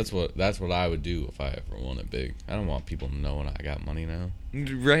 That's what I would do if I ever won it big. I don't want people knowing I got money now.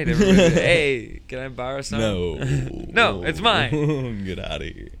 Right. Everybody, hey, can I borrow some? No. No, it's mine. Get out of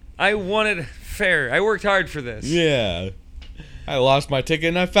here. I won it fair. I worked hard for this. Yeah. I lost my ticket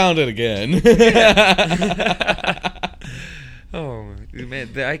and I found it again. Oh, man,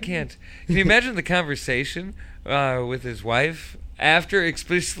 I can't. Can you imagine the conversation with his wife after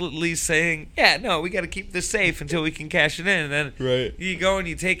explicitly saying, yeah, no, we got to keep this safe until we can cash it in. And then Right. you go and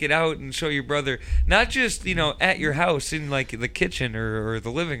you take it out and show your brother, not just, at your house in the kitchen or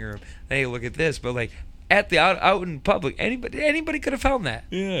the living room. Hey, look at this. But at the out in public, anybody could have found that.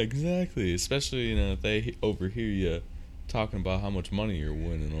 Yeah, exactly. Especially, if they overhear you talking about how much money you're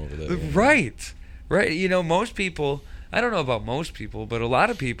winning over there. Right. Most people, I don't know about most people, but a lot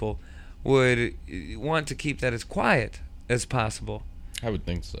of people would want to keep that as quiet as possible. I would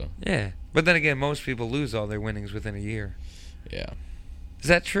think so. Yeah. But then again, most people lose all their winnings within a year. Yeah. Is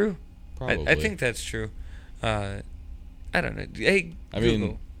that true? Probably. I think that's true. I don't know. Hey, I Google,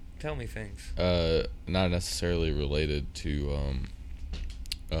 mean, tell me things. not necessarily related to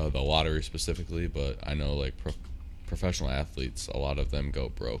the lottery specifically, but I know professional athletes, a lot of them go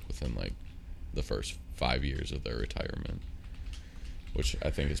broke within the first 5 years of their retirement, which I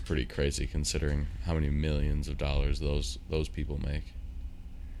think is pretty crazy considering how many millions of dollars those people make.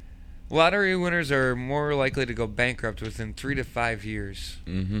 Lottery winners are more likely to go bankrupt within 3 to 5 years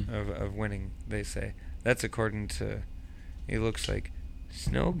Mm-hmm. of winning, they say. That's according to, it looks like,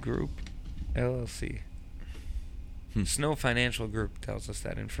 Snow Group LLC. Snow Financial Group tells us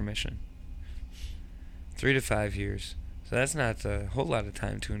that information. 3 to 5 years. So that's not a whole lot of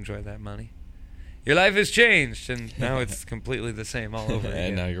time to enjoy that money. your life has changed, and now it's completely the same all over again.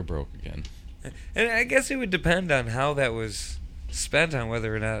 And now you're broke again. And I guess it would depend on how that was spent on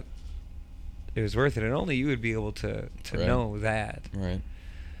whether or not it was worth it, and only you would be able to Right. know that. Right.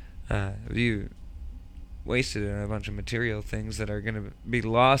 You wasted it on a bunch of material things that are going to be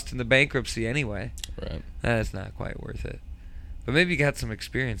lost in the bankruptcy anyway. Right. That's not quite worth it. But maybe you got some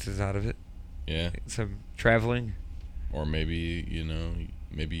experiences out of it. Yeah. Some traveling. Or maybe,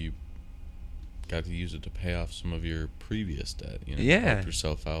 maybe you got to use it to pay off some of your previous debt. Yeah. Help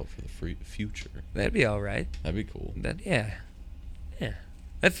yourself out for the future. That'd be all right. That'd be cool. Yeah.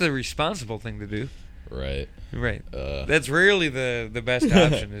 That's the responsible thing to do. Right. Right. That's rarely the best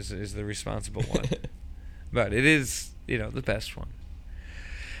option is the responsible one. But it is, the best one.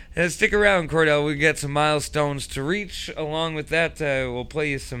 And stick around, Cordell. We got some milestones to reach. Along with that, we'll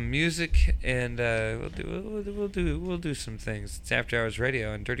play you some music, and we'll do some things. It's After Hours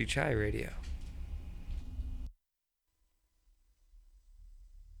Radio on Dirty Chai Radio.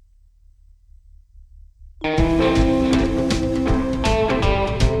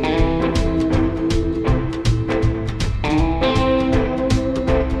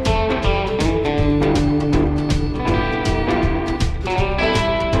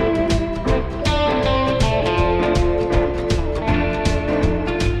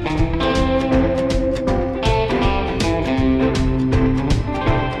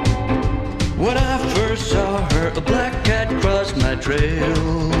 When I first saw her, a black cat crossed my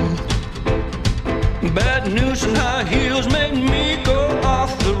trail. Bad news and high heels made me go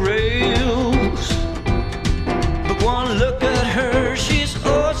off the rails. But one look at her, she's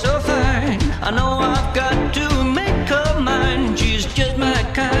oh so fine. I know I've got to make her mine. She's just my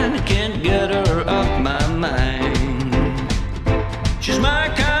kind, I can't get her off my mind. She's my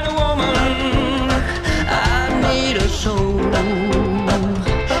kind of woman, I need a soul.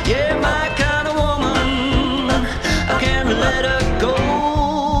 Yeah, my kind of woman, I can't let her go.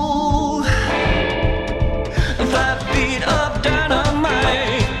 5 feet of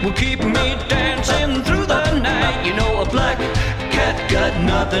dynamite will keep me dancing through the night. You know, a black cat got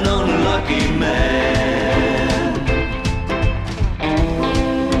nothing on a lucky man.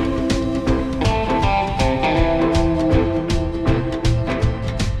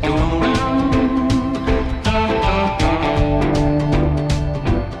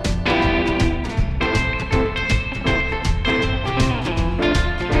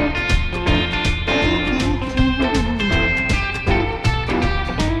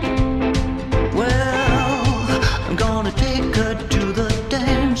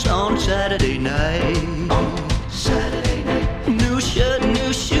 Saturday night. New shirt,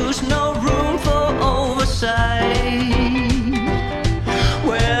 new shoes, no room for oversight.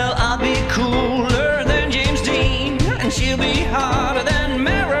 Well, I'll be cooler than James Dean, and she'll be hotter than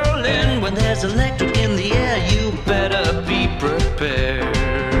Marilyn. When there's electric in the air, you better be prepared.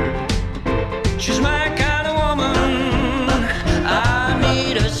 She's my kind of woman, I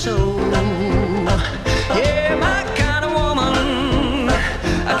need her so. Yeah, my kind of woman,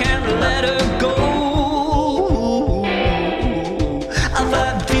 I can't let her go.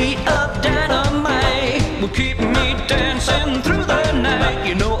 5 feet of dynamite will keep me dancing through the night.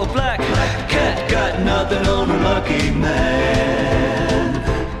 You know, a black cat got nothing on a lucky man.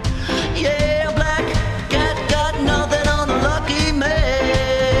 Yeah, a black cat got nothing on a lucky man.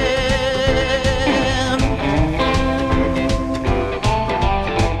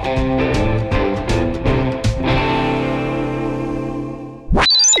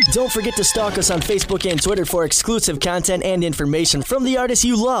 Don't forget to stalk us on Facebook and Twitter for exclusive content and information from the artists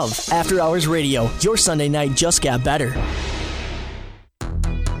you love. After Hours Radio, your Sunday night just got better.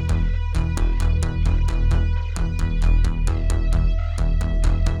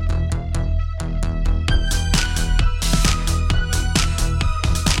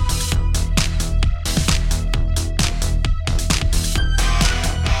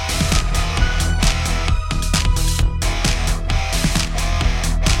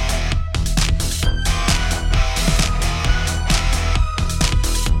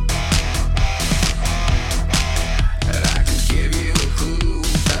 I can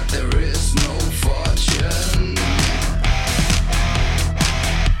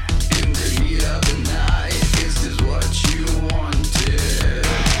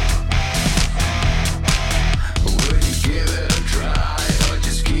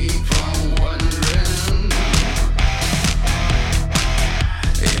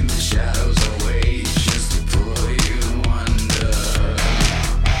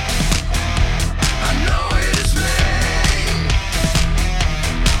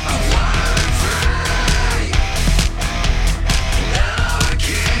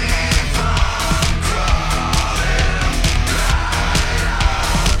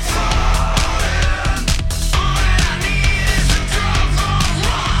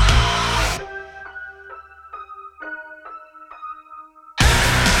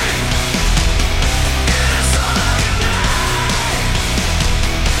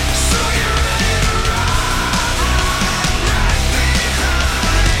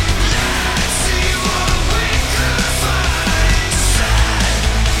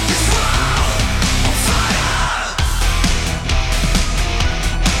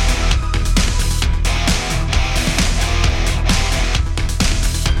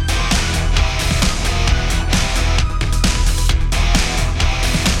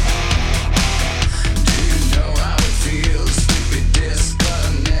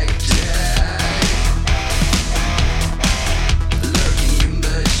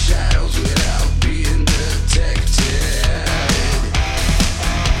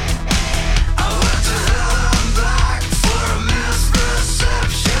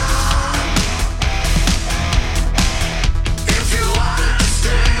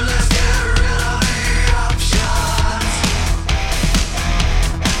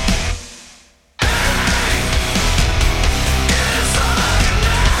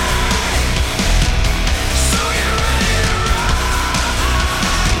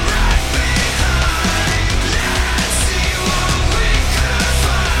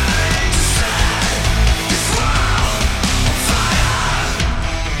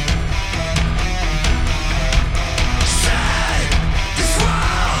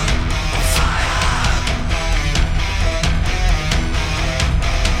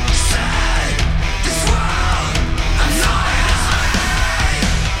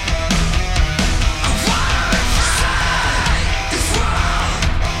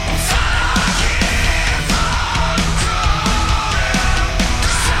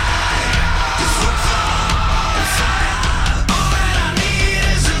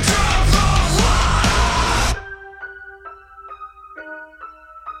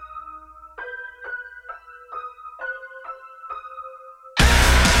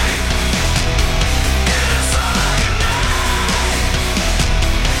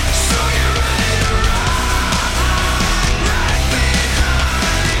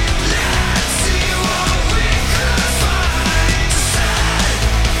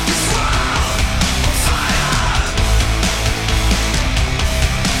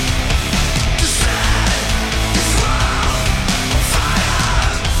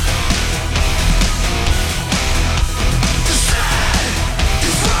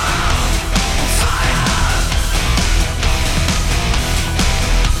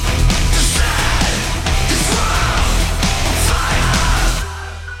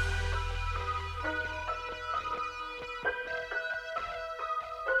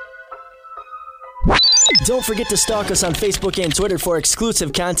Don't forget to stalk us on Facebook and Twitter for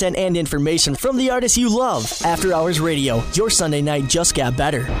exclusive content and information from the artists you love. After Hours Radio, your Sunday night just got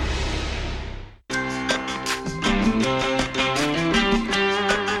better.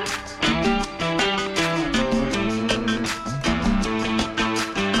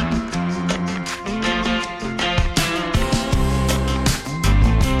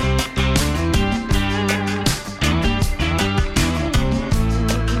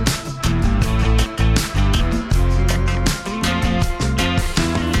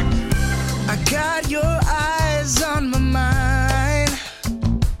 I got your eyes on my mind.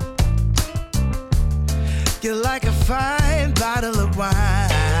 You're like a fine bottle of wine.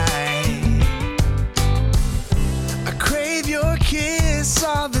 I crave your kiss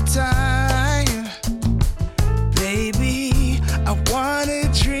all the time. Baby, I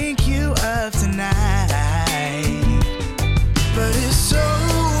wanna drink you up tonight. But it's so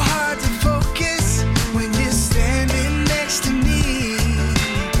hard to focus when you're standing next to me.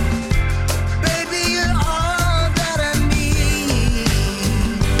 Baby, you're all that I need.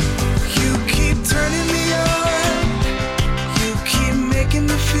 You keep turning me on. You keep making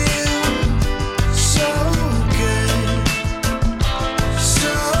me feel so good.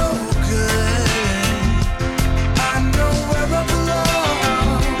 So good. I know where I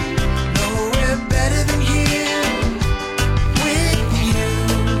belong. Nowhere better than here with you.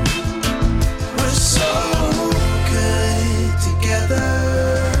 We're so good together.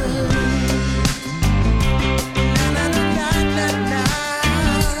 Na, na, na, na, na,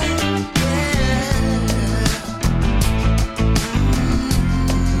 yeah.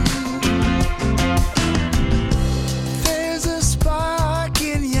 There's a spark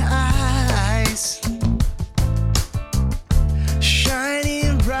in your eyes,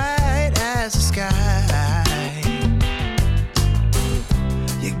 shining bright as the sky.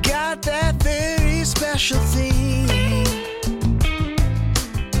 You got that very special thing.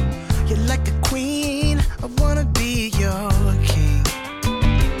 You're like a queen, I wanna be your king.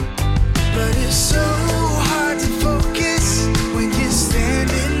 But it's so hard to focus when you're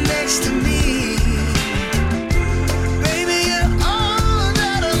standing next to me. Baby, you're all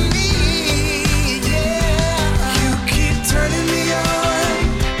that I need, yeah. You keep turning me on.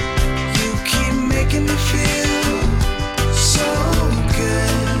 You keep making me feel so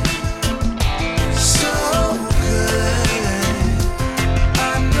good. So good. I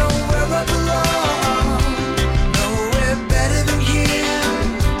know where I belong. Nowhere better than here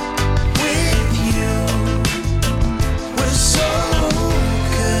with you. We're so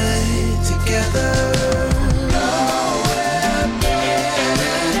good together. Nowhere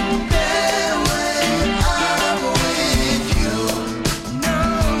better than when I'm with you. No,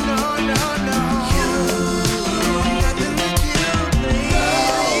 no, no, no. You, nothing like you, baby.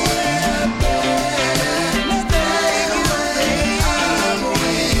 Nowhere better than when I'm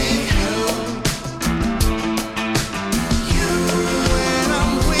with you. You, when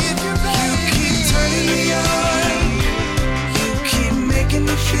I'm with you, baby. You keep turning me on. You keep making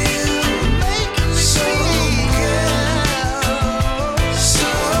me feel so good.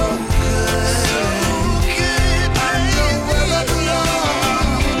 So good. I know where I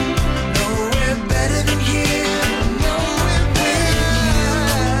belong. Nowhere better than here. Nowhere better.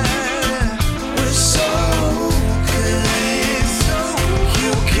 We're so good.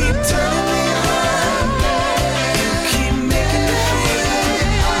 You keep turning me on. You keep making me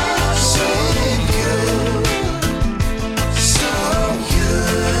feel so good. So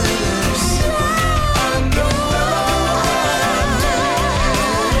good. I know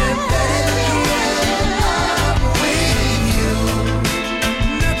I'm better than here with you.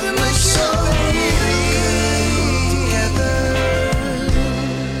 Nothing like so good together.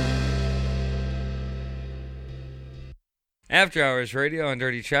 After Hours Radio on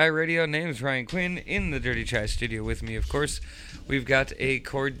Dirty Chai Radio. Name's Ryan Quinn in the Dirty Chai studio with me, of course. We've got a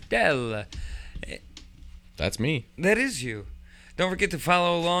Cordell. That's me. That is you. Don't forget to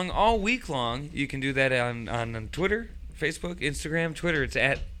follow along all week long. You can do that on Twitter, Facebook, Instagram. Twitter, it's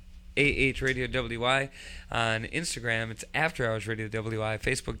at AHRadioWY. On Instagram, it's After Hours Radio WY.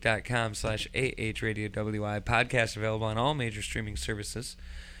 Facebook.com/AHRadioWY. Podcast available on all major streaming services.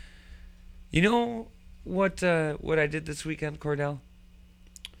 You know what I did this weekend, Cordell?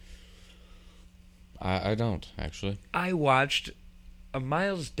 I don't, actually. I watched a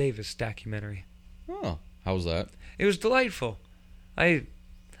Miles Davis documentary. Oh, how was that? It was delightful. A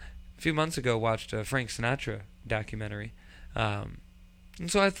few months ago watched a Frank Sinatra documentary, and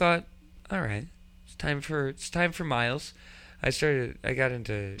so I thought, all right, it's time for Miles. I got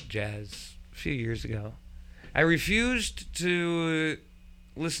into jazz a few years ago. I refused to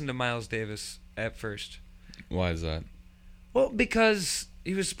listen to Miles Davis at first. Why is that? Well, because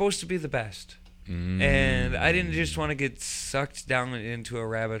he was supposed to be the best. And I didn't just want to get sucked down into a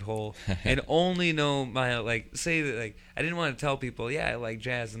rabbit hole and only know say that, like, I didn't want to tell people, yeah, I like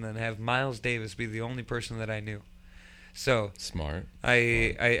jazz, and then have Miles Davis be the only person that I knew. So Smart.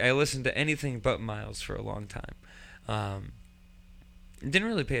 I listened to anything but Miles for a long time. Didn't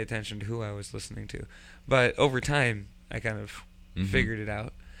really pay attention to who I was listening to, but over time I kind of figured it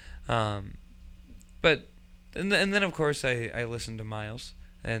out. But and then of course I listened to Miles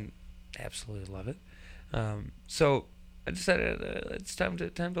and absolutely love it. So I decided it's time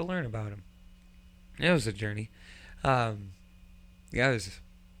to learn about him. It was a journey. The guy was a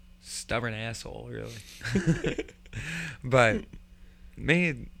stubborn asshole, really, but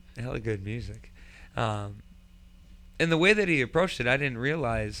made hella good music. And the way that he approached it, I didn't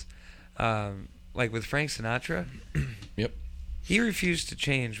realize. Like with Frank Sinatra, Yep. he refused to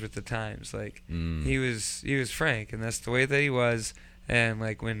change with the times. Like he was Frank, and that's the way that he was. And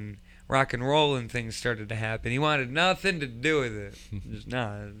like when rock and roll and things started to happen, he wanted nothing to do with it. Just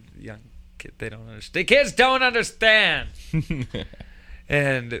young kid, they don't understand. Kids don't understand.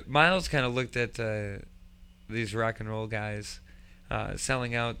 And Miles kind of looked at these rock and roll guys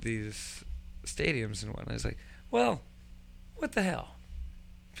selling out these stadiums and whatnot. He's like, well, what the hell?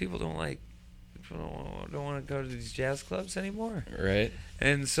 People don't want to go to these jazz clubs anymore. Right.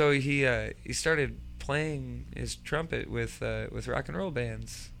 And so he started playing his trumpet with rock and roll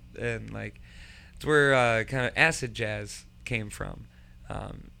bands, and like it's where kind of acid jazz came from.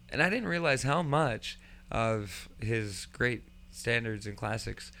 And I didn't realize how much of his great standards and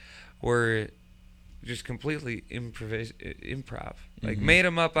classics were just completely improv, like made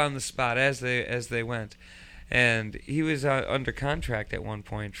them up on the spot as they went. And he was under contract at one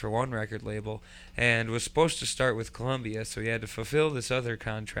point for one record label and was supposed to start with Columbia, so he had to fulfill this other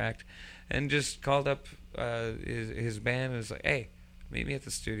contract and just called up his band and was like, hey, meet me at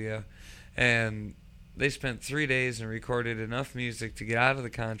the studio. And they spent 3 days and recorded enough music to get out of the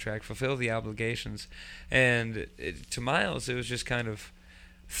contract, fulfill the obligations. And to Miles, it was just kind of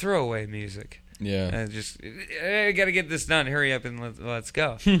throwaway music. Yeah. And just, I got to get this done, hurry up and let's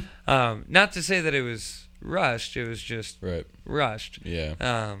go. Not to say that it was rushed, it was just rushed.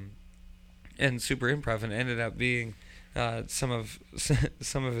 Yeah. And super improv, and ended up being some of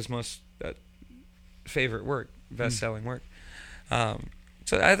his most favorite work, best-selling work.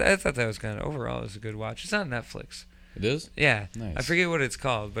 So I thought that was kind of, overall, it was a good watch. It's on Netflix. It is? Yeah. Nice. I forget what it's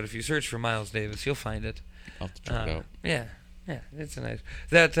called, but if you search for Miles Davis, you'll find it. I'll have to check it out. Yeah, it's a nice.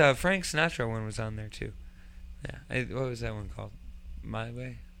 That Frank Sinatra one was on there too. Yeah, what was that one called? My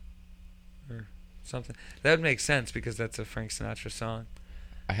Way, or something. That would make sense because that's a Frank Sinatra song.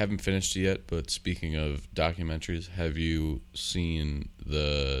 I haven't finished it yet, but speaking of documentaries, have you seen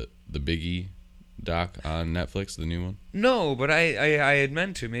the Biggie doc on Netflix, the new one? No, but I had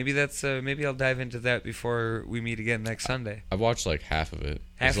meant to. Maybe that's maybe I'll dive into that before we meet again next Sunday. I've watched like half of it.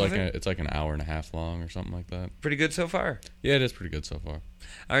 Half of it? It's like an hour and a half long or something like that. Pretty good so far. Yeah, it is pretty good so far.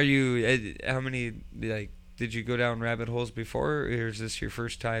 Are you? How many did you go down rabbit holes before, or is this your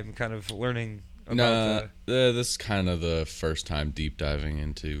first time kind of learning about? This is kind of the first time deep diving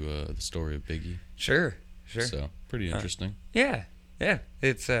into the story of Biggie. Sure. So pretty interesting. Yeah,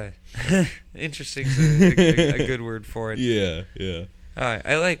 it's interesting. A good word for it. Yeah.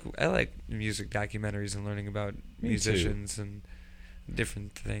 I like music documentaries and learning about Me musicians and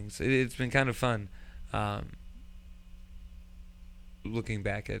different things. It's been kind of fun looking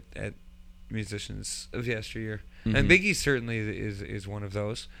back at musicians of yesteryear. And Biggie certainly is one of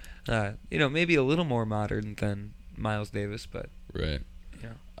those. Maybe a little more modern than Miles Davis, but Right. you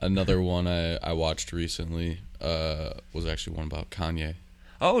know. Another one I watched recently was actually one about Kanye.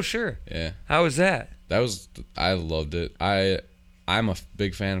 Oh, sure. Yeah. How was that? I loved it. I'm a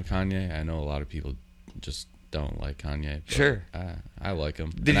big fan of Kanye. I know a lot of people just don't like Kanye. But Sure. I like him.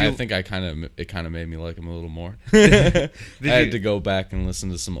 Did I you- think it kind of made me like him a little more. I had to go back and listen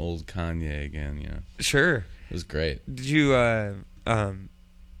to some old Kanye again, Sure. It was great. Did you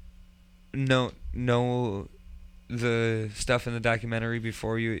know the stuff in the documentary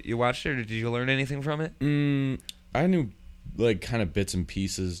before you watched it, or did you learn anything from it? I knew like kind of bits and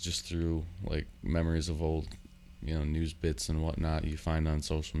pieces just through like memories of old, news bits and whatnot you find on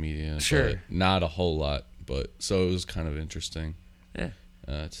social media. Sure. But not a whole lot, but so it was kind of interesting. Yeah.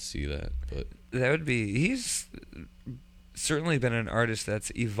 To see that, but That would be. He's certainly been an artist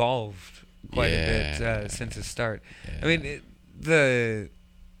that's evolved quite a bit since his start. I mean, the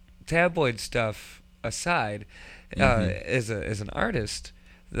tabloid stuff aside, as an artist,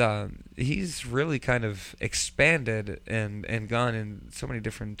 he's really kind of expanded and gone in so many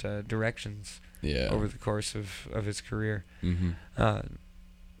different directions Yeah. over the course of his career. Mm-hmm.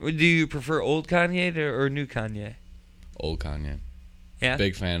 Do you prefer old Kanye or new Kanye? Old Kanye. Yeah,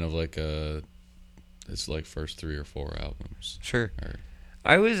 Big fan of like it's like first 3 or 4 albums. sure. Or,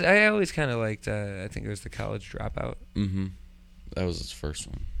 I always kind of liked. I think it was the College Dropout. mm-hmm. That was his first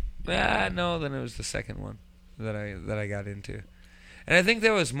one. No, then it was the second one that I got into, and I think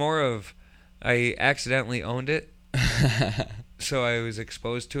that was more of I accidentally owned it, so I was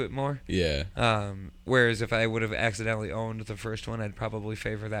exposed to it more. Yeah. Whereas if I would have accidentally owned the first one, I'd probably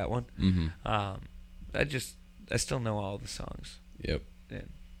favor that one. Mm-hmm. I still know all the songs. Yep. And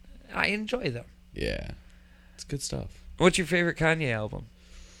I enjoy them. Yeah. It's good stuff. What's your favorite Kanye album?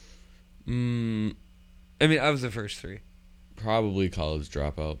 I mean, of the first 3. Probably College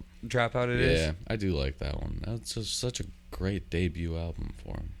Dropout. Dropout it is? Yeah, I do like that one. That's just such a great debut album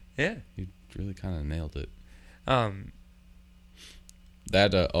for him. Yeah. He really kind of nailed it. Dropout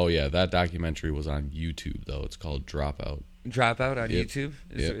That documentary was on YouTube though. It's called Dropout. on Yep. YouTube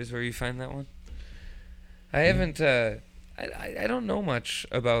Yep. is where you find that one? I haven't, I don't know much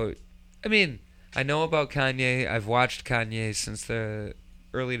about, I mean, I know about Kanye. I've watched Kanye since the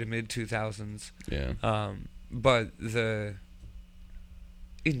early to mid 2000s. Yeah. But the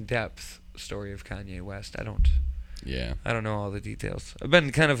in-depth story of Kanye West, I don't know all the details. I've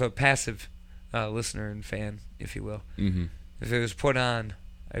been kind of a passive listener and fan, if you will. Mm-hmm. If it was put on,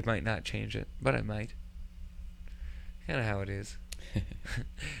 I might not change it, but I might. Kind of how it is.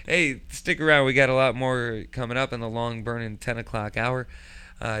 Hey, stick around. We got a lot more coming up in the long burning 10 o'clock hour.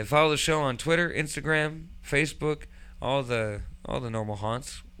 Follow the show on Twitter, Instagram, Facebook, all the normal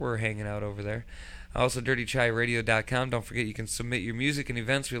haunts. We're hanging out over there. Also, dirtychairadio.com. Don't forget you can submit your music and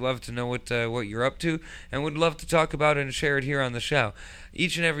events. We love to know what you're up to, and would love to talk about it and share it here on the show.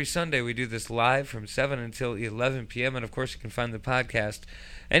 Each and every Sunday we do this live from 7 until 11 p.m., and of course you can find the podcast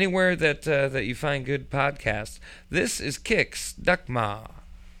anywhere that you find good podcasts. This is Kix Duckma.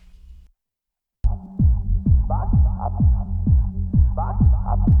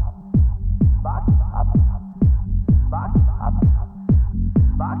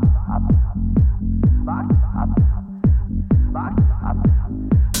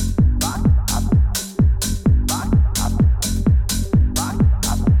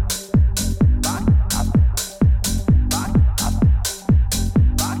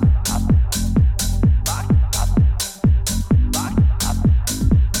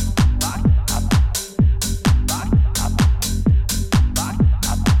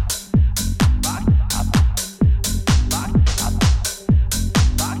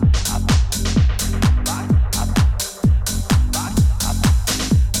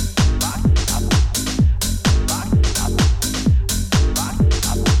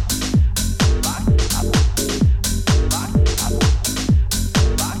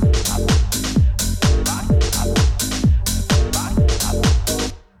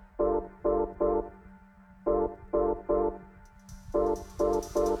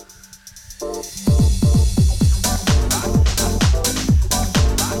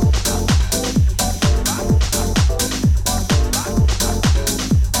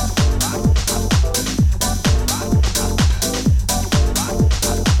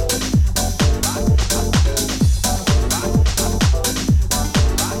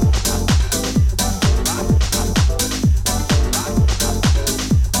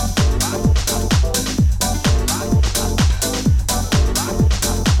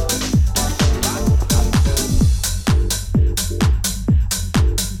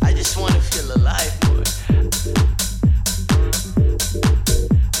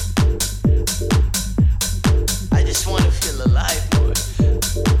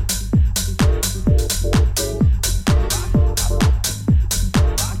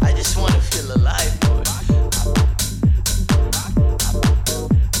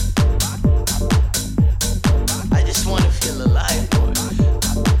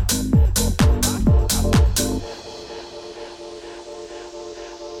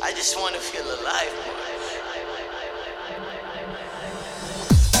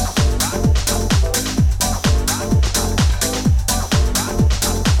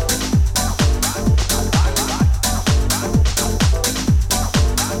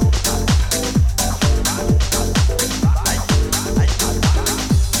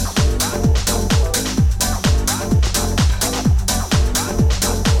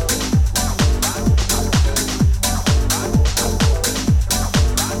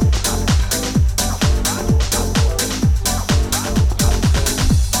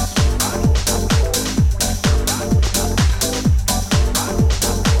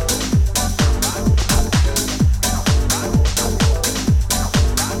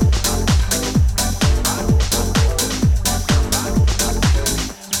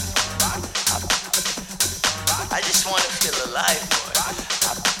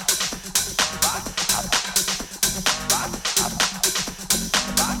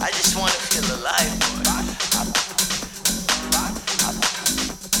 feel alive, boy.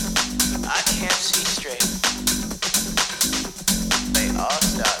 I can't see straight. They all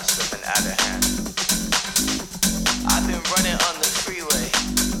start slipping out of hand. I've been running on the freeway.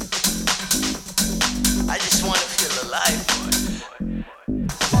 I just wanna feel alive, boy.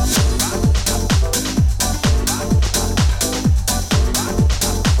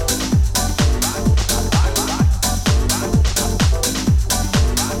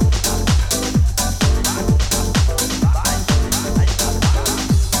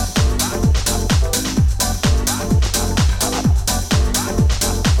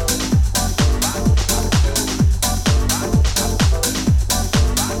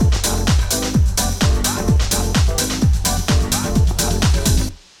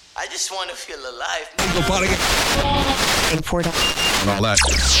 I just wanna feel alive. And all that.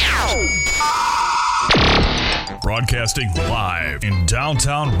 Broadcasting live in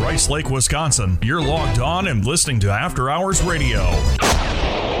downtown Rice Lake, Wisconsin. You're logged on and listening to After Hours Radio.